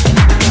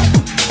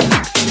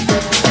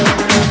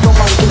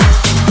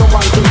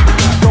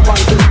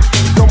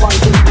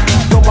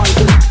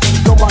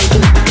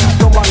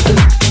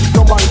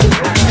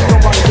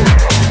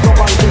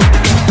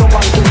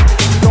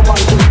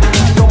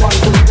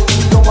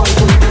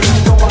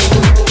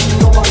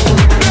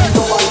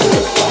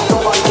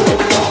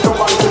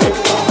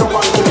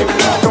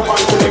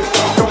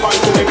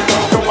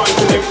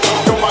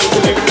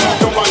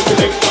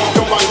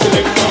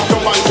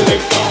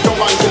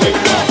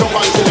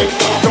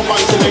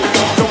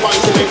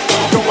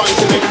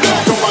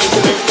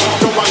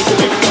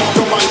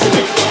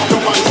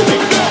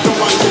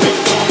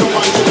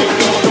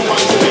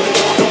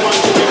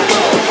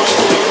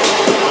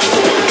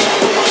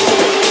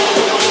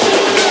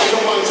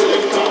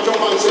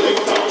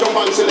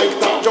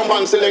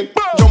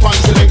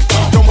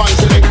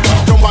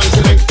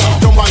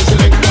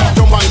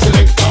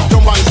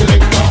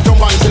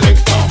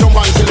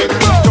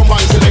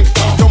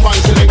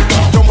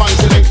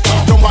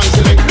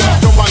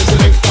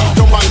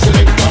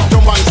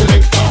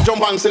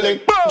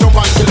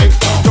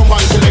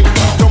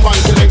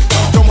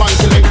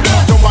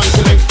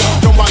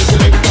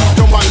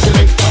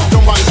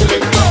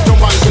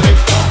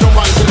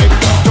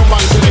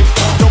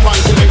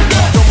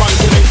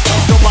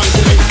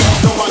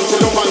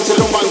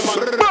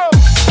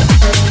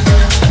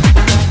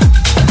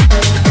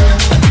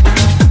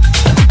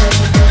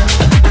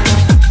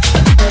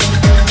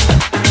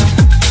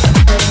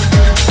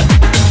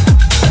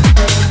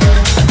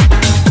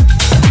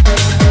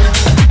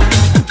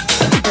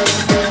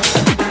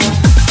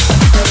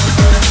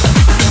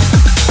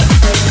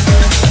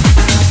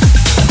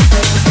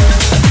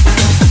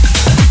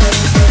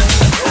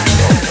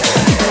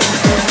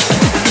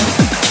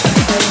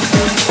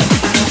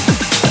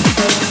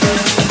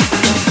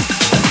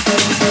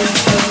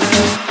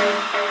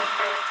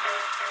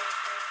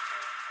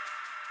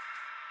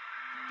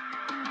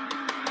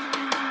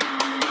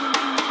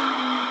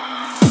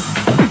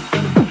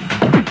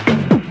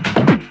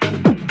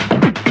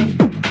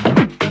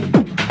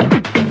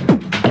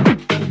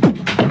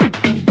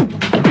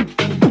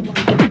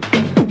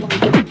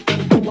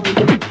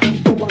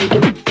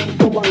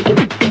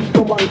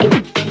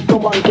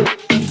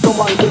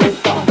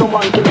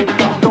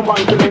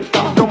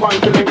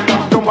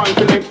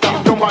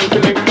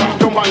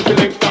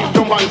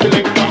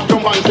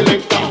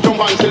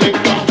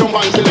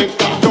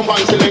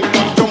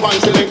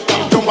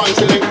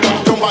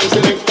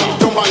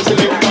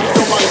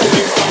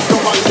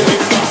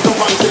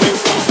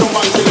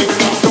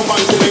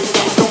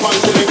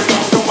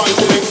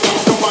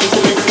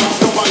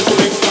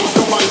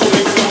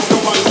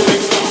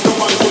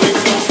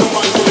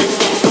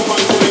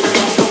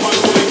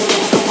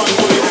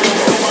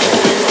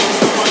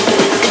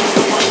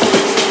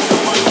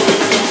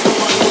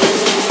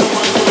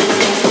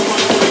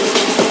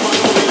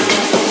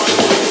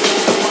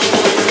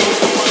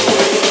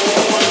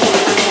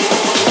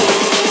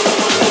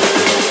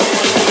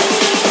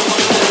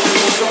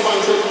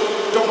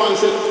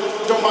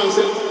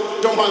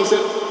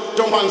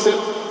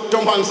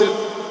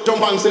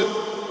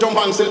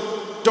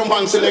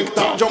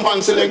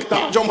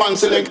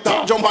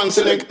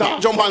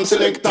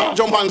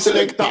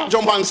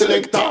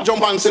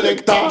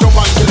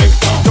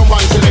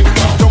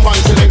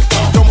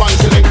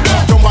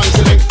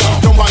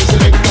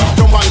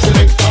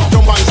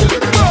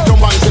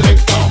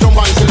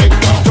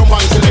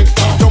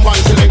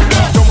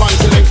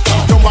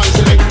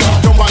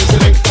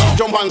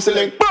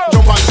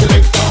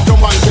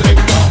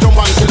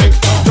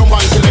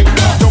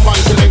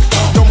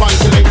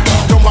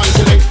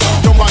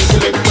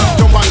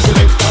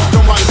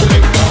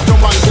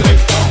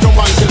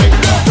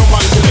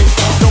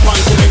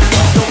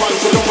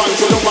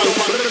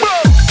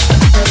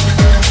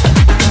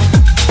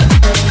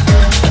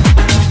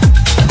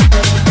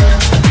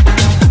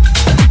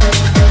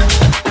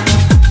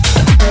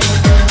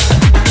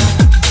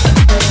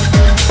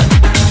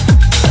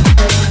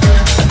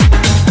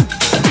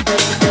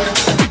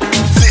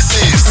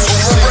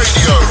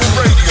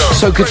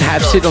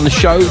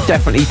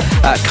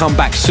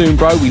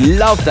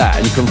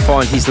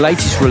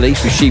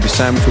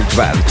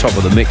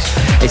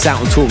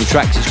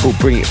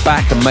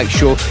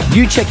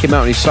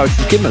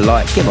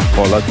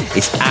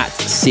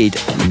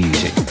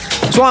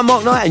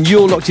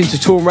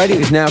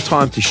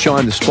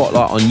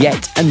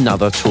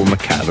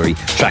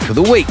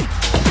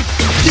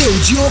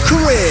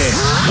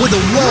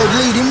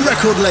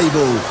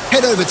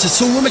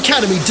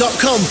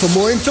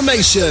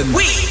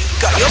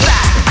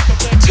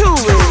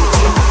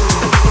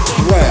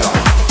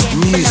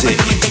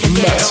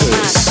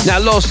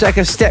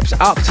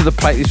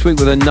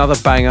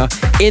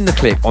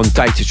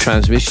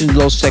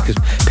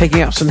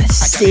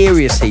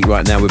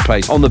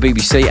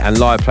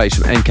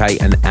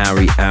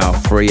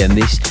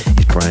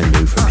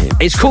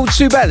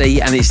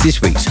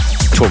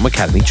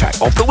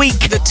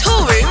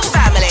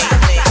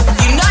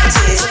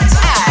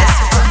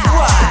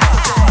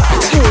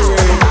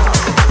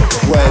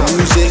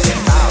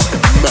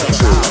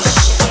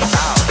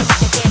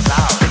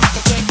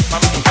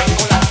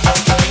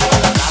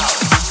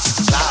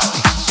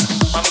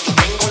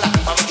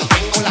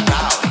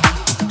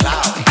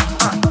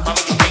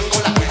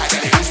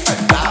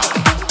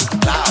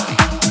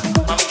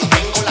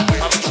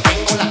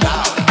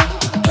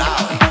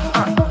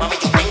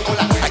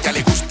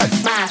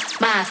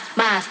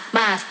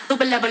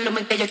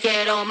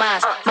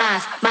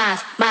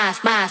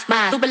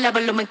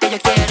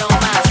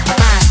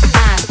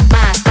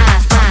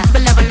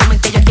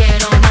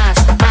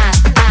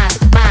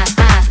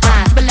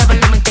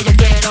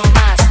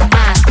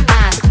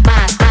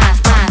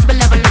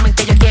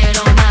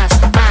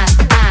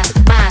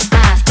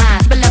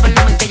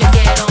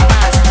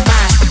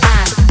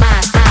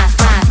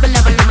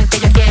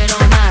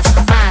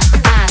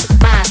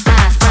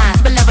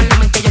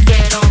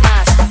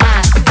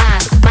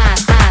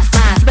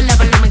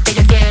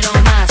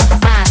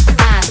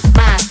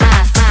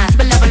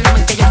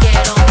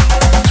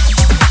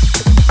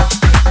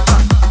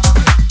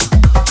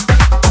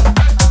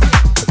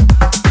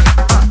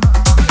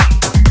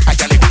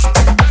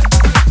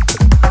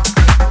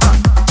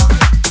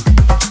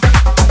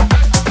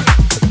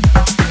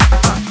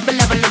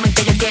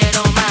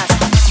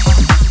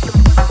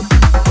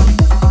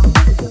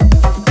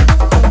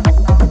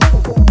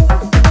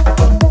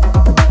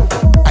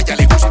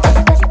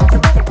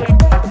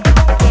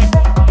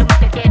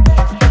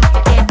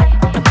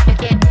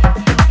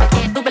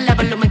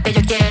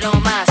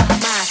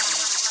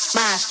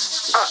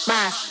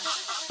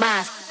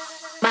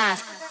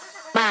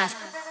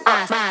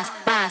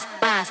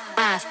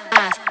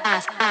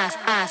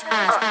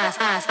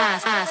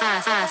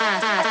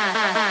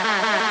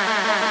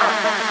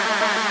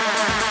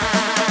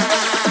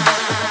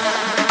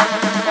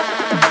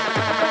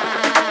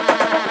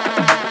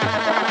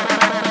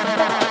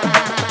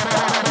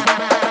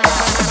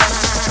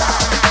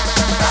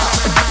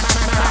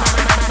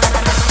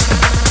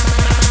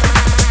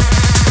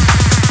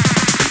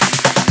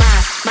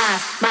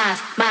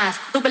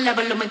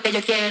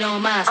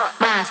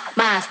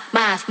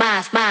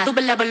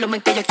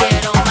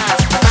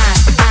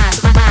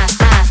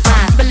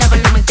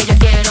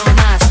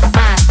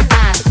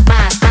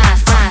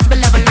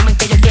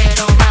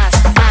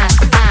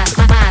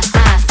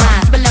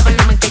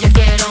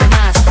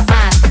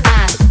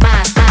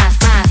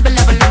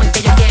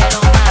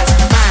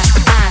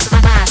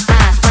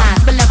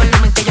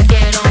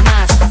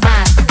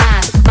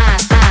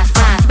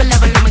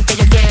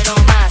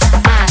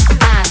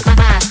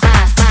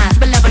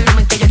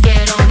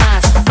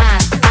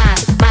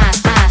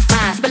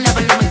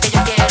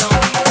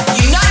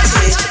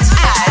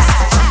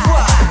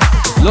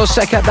 Lost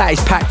Second, that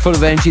is packed full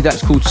of energy.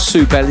 That's called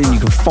Sue Bellin.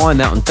 You can find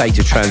that on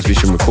Data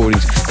Transmission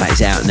Recordings. That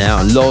is out now.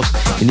 And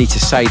Lost, you need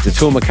to save the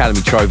Toolroom Academy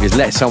trophies.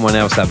 Let someone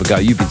else have a go.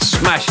 You've been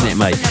smashing it,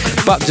 mate.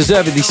 But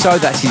deservedly so.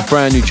 That's his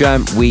brand new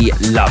jam. We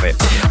love it.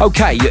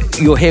 Okay,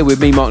 you're here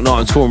with me, Mark Knight,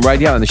 on Toolroom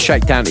Radio, and the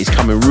shakedown is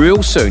coming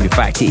real soon. In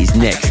fact, it is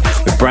next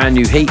with brand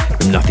new heat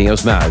and Nothing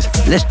Else Matters.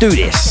 Let's do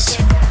this.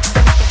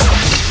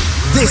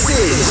 This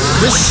is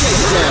the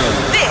shakedown.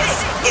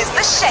 This is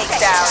the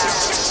shakedown.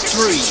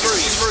 3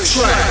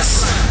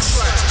 tracks.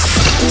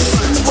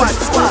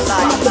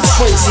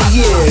 20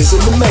 years in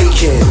the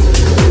making.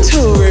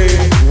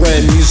 Toolroom,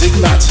 where music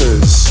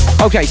matters.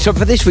 Okay, so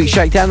for this week's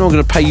shakedown, I'm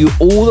going to play you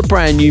all the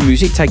brand new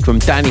music taken from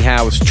Danny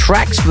Howard's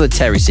Trax for the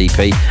Terrace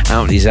EP,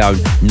 out on his own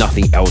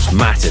Nothing Else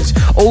Matters.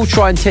 All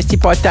tried and tested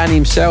by Danny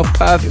himself,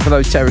 perfect for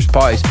those terrace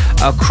parties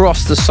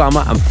across the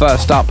summer. And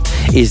first up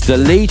is the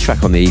lead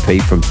track on the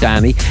EP from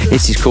Danny.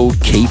 This is called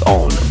Keep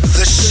On.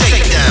 The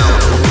Shakedown.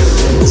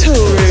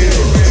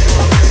 Toolroom,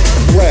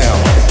 well,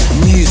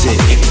 music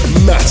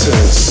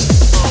matters.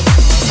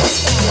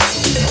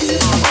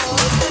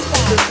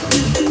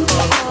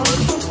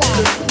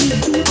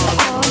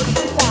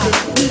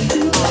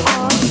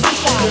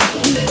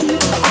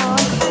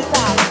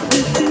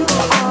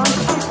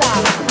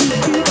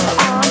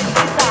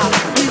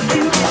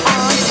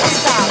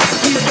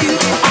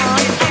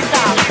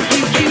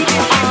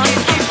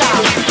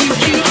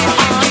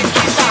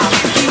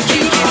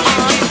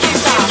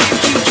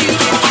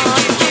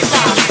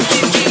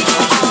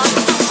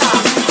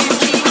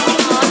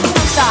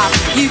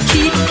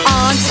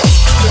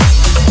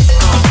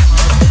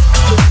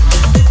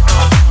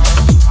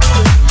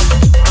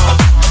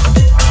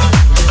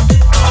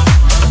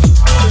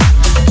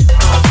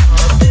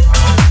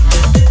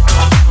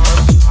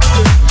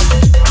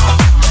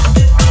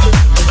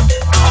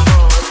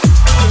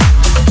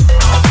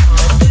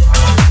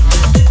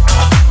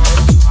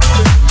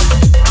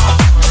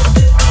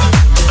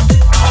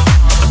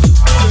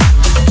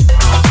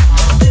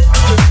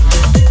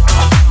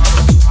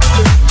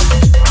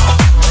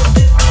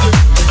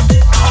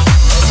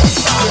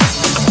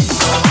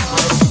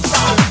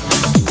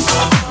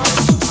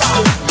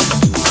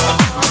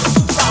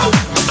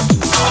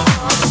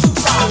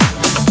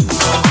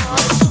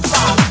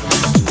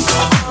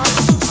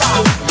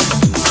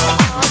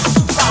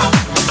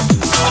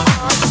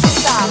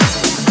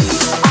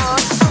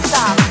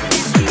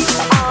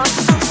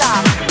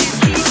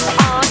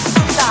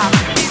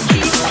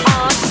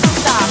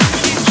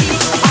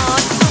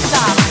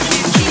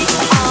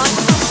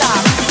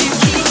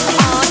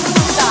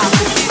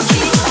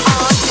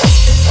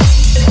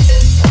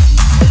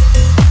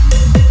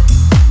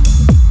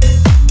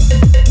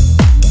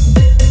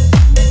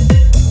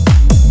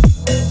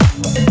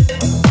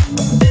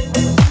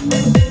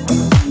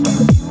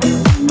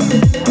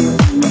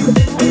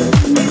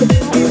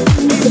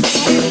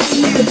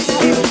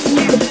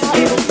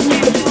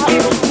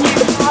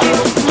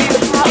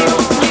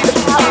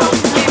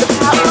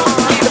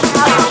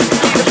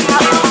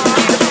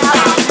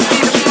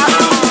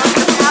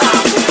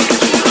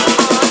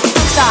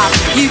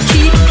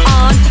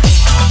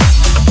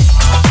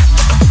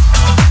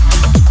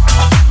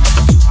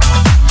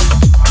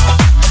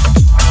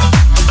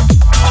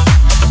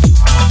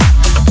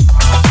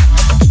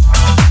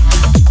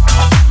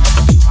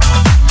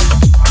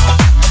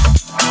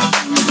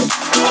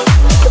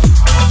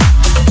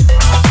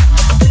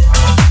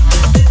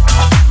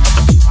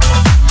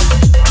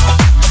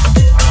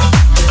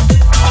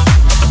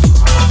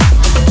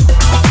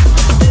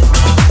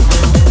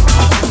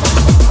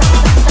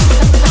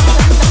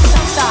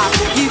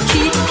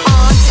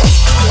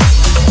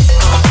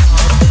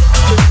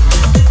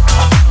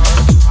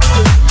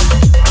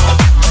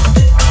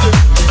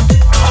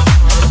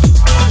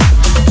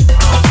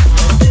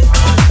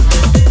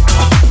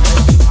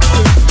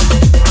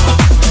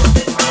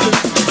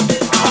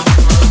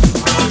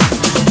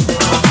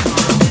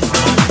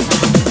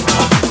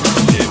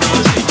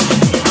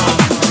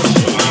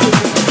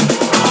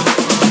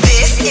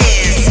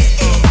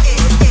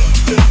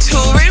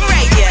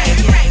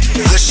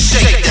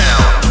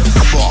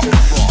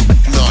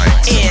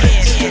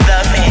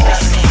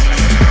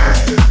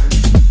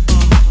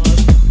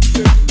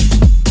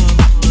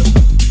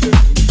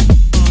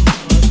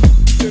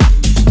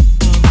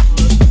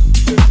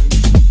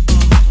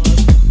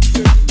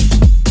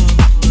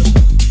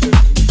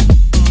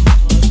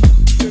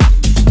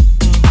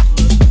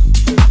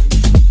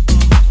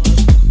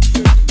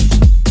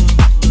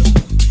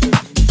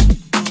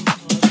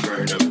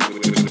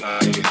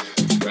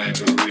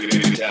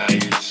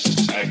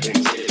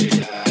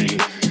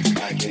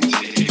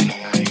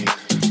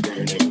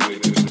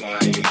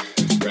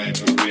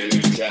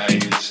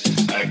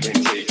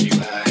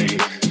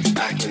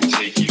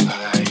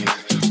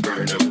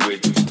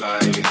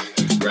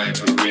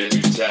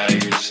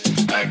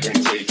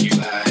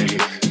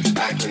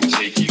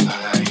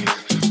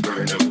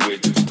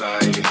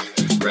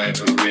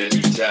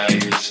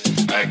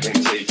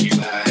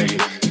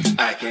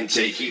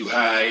 take you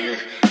higher.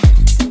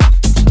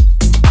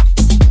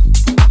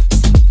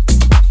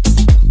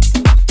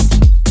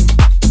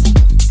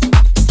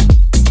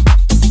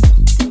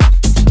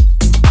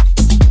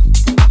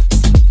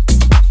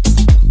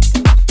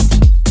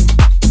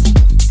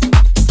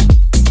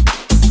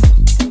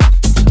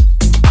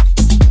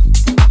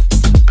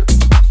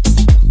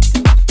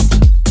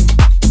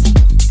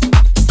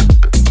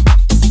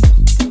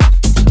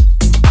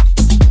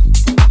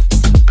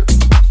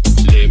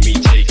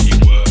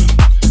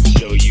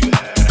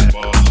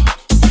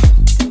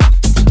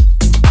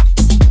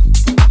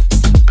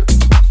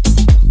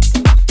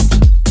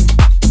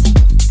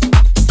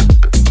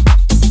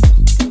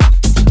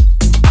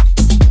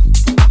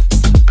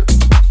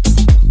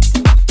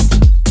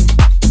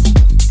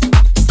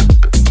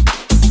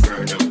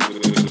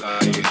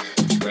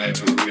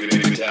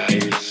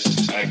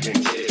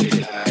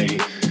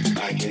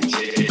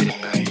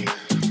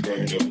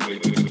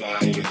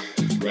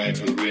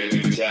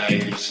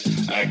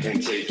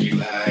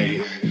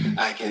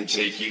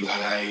 Take you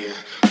higher,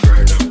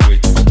 burn up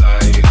with the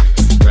fire,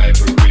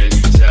 rapper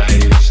really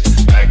tight.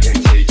 I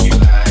can take you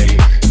higher,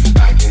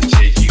 I can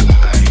take you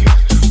higher,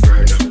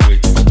 burn up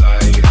with the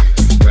fire,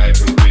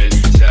 rapper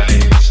really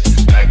tight.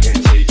 I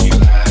can take you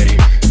higher,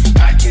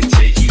 I can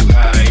take you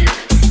higher.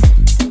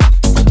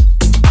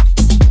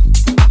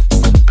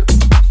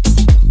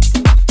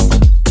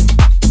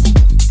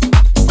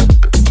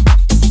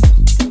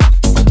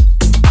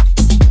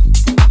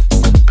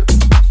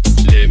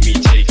 Let me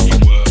take you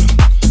up.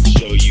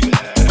 Show you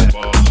how.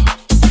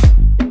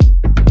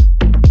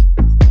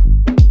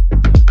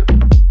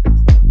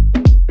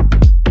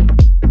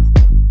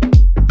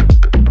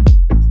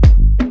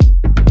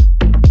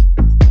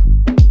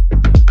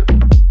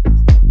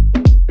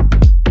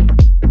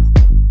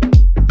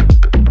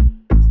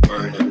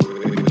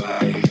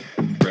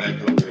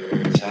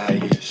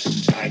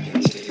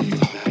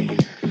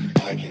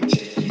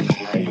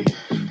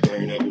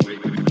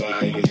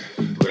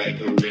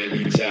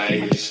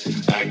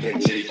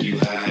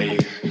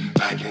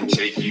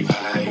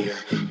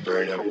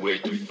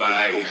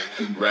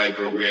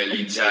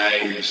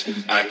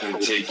 I can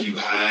take you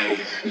higher,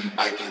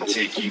 I can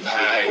take you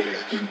higher,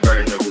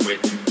 burn up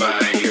with the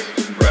fire,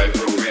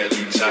 rapper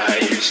really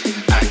tires.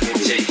 I can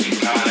take you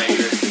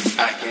higher,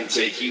 I can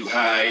take you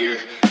higher.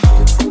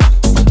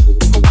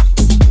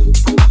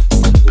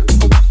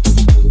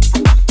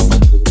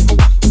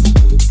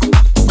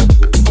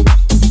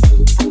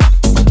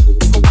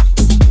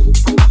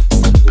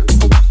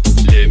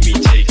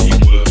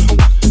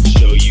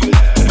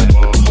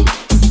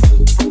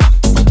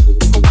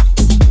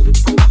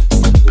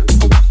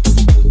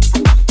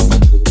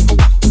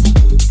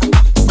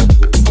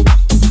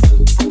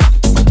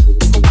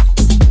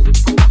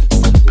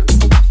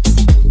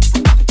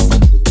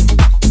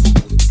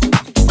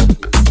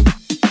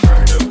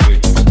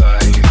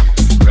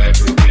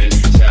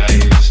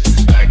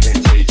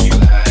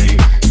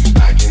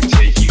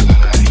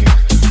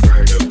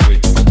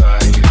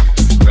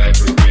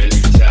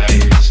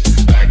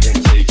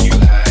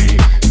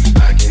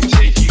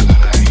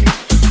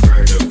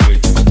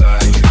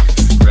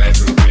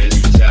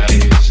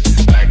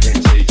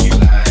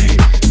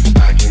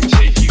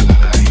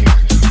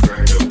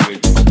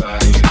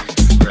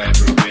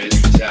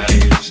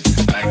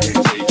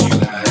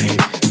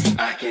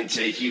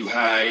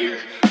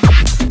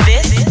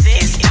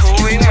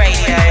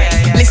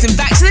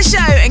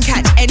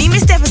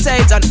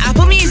 on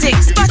Apple Music,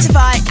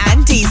 Spotify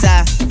and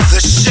Deezer. The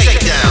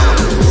Shakedown.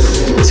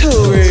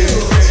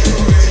 Toolroom.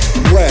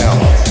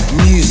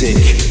 Well,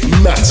 music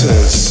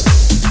matters.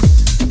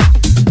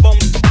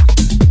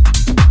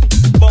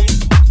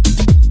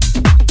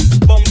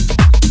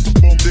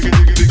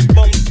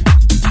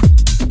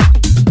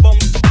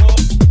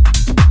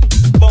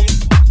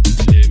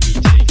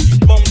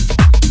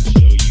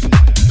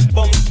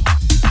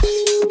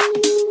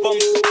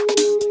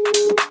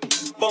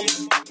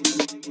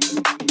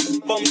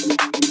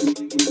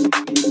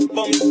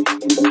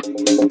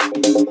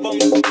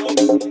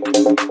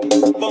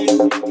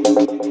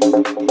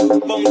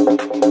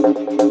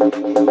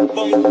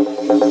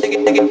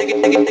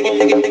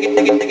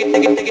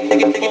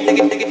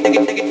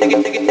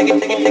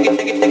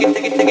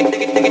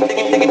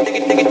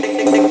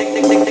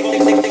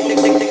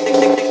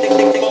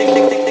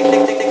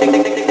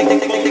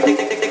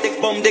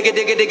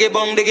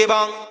 Diggy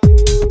bong.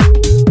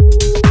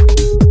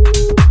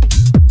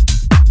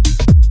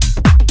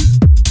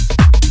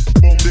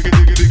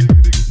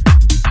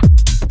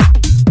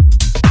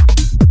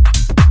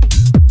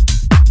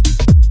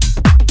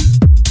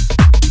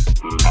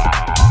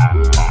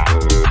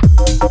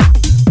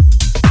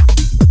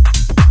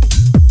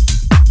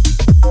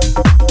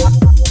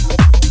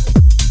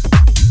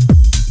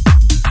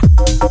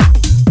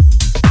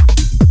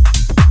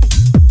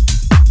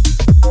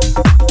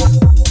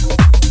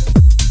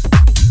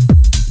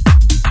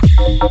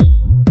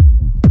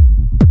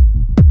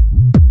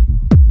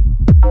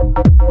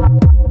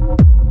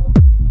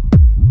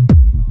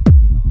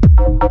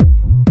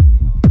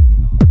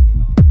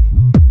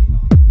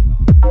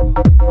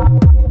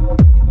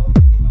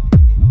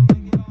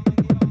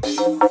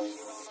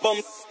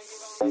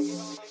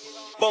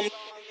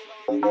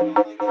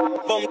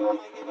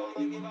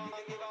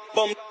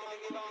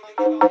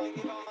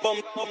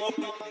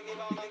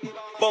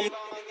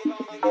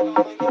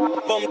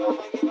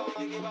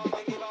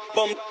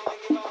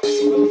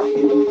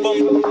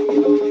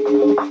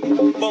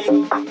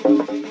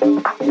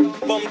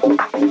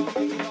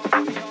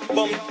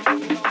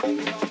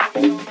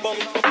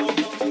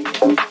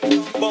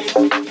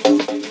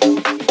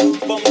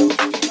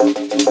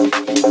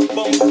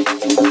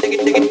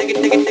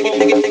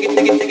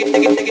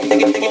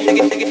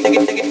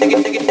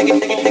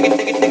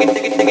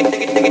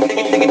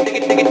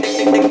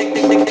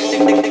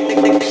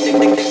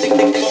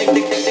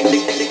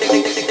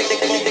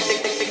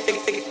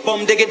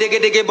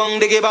 Diggy bong,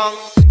 diggy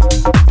bong.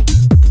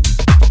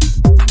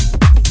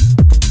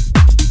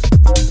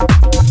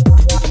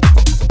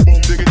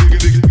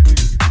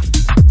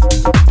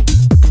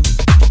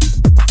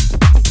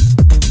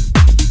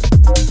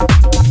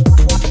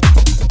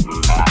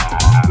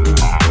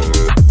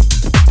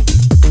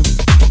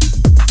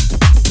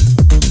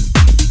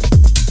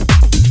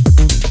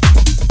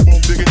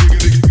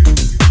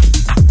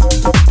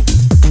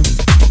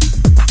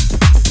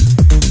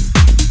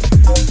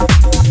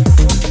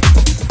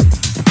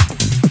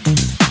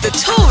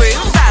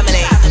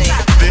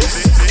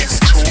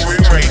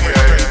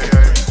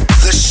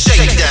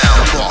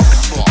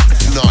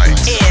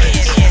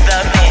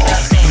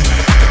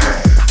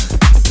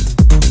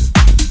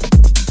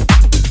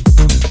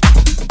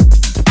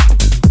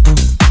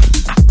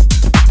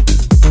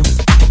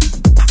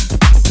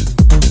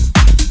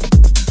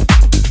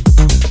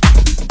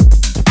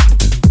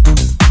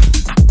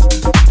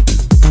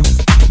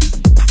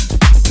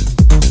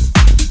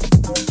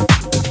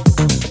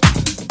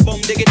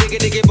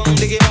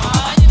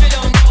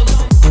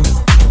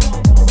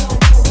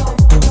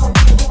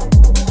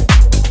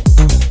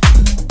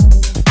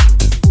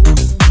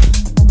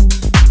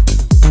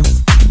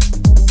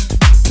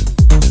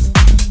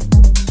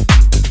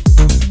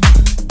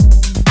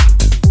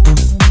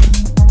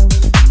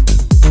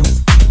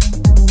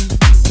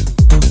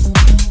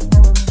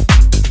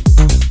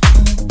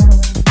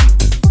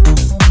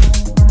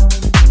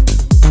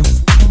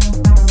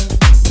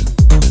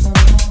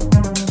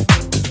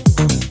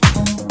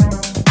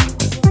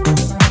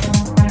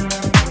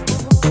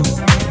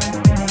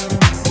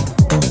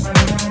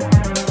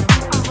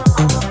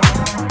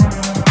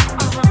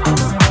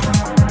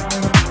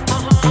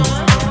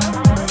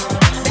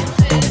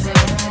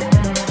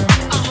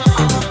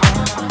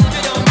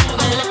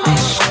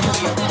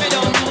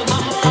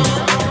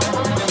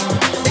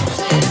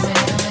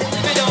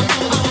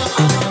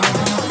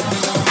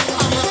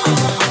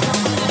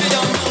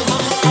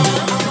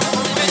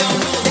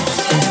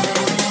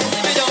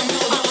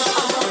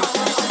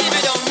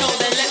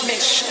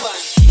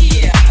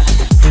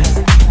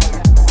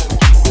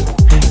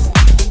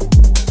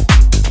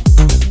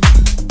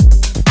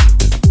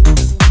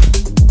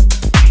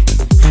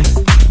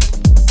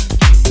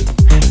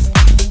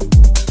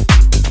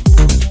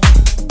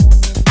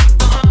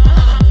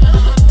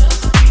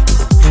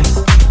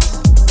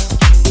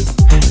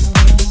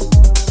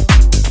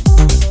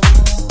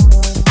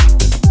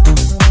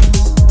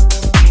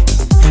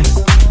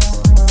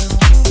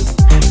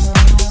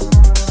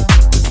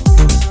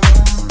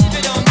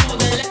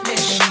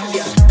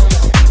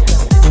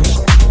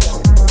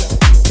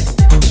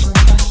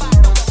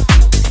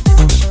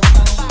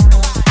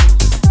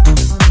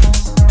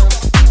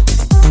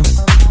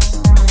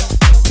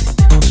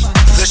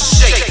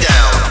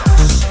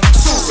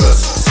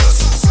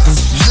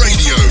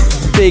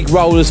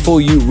 rollers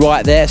for you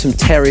right there. Some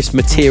Terrace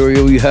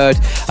material you heard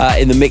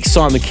in the mix.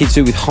 Simon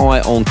Kidzoo with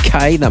High on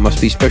K. That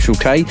must be Special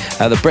K.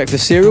 The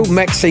Breakfast Cereal,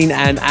 Maxine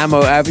and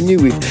Ammo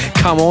Avenue with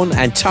Come On,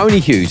 and Tony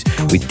Hughes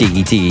with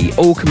Diggy Diggy.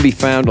 All can be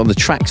found on the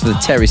Tracks for the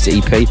Terrace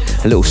EP.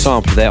 A little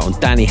sample there on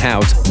Danny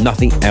Howe's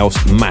Nothing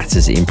Else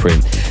Matters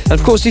imprint. And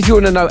of course, if you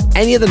want to know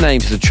any of the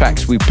names of the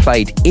tracks we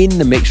played in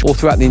the mix or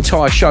throughout the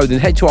entire show, then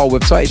head to our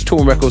website. It's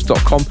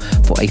toolroomrecords.com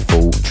for a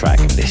full track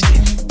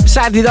listing.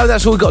 Sadly though,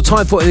 that's all we've got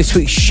time for in this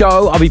week's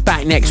show. I'll be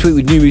back next week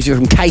with new music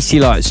from Casey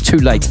Lights, Too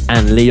Late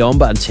and Leon.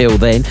 But until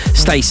then,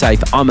 stay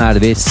safe. I'm out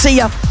of here. See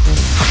ya.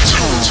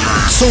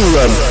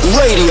 Toolroom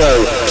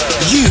Radio.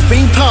 You've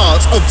been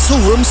part of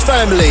Toolroom's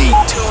family.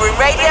 Toolroom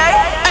Radio,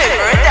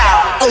 over and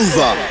out.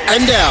 Over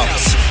and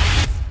out.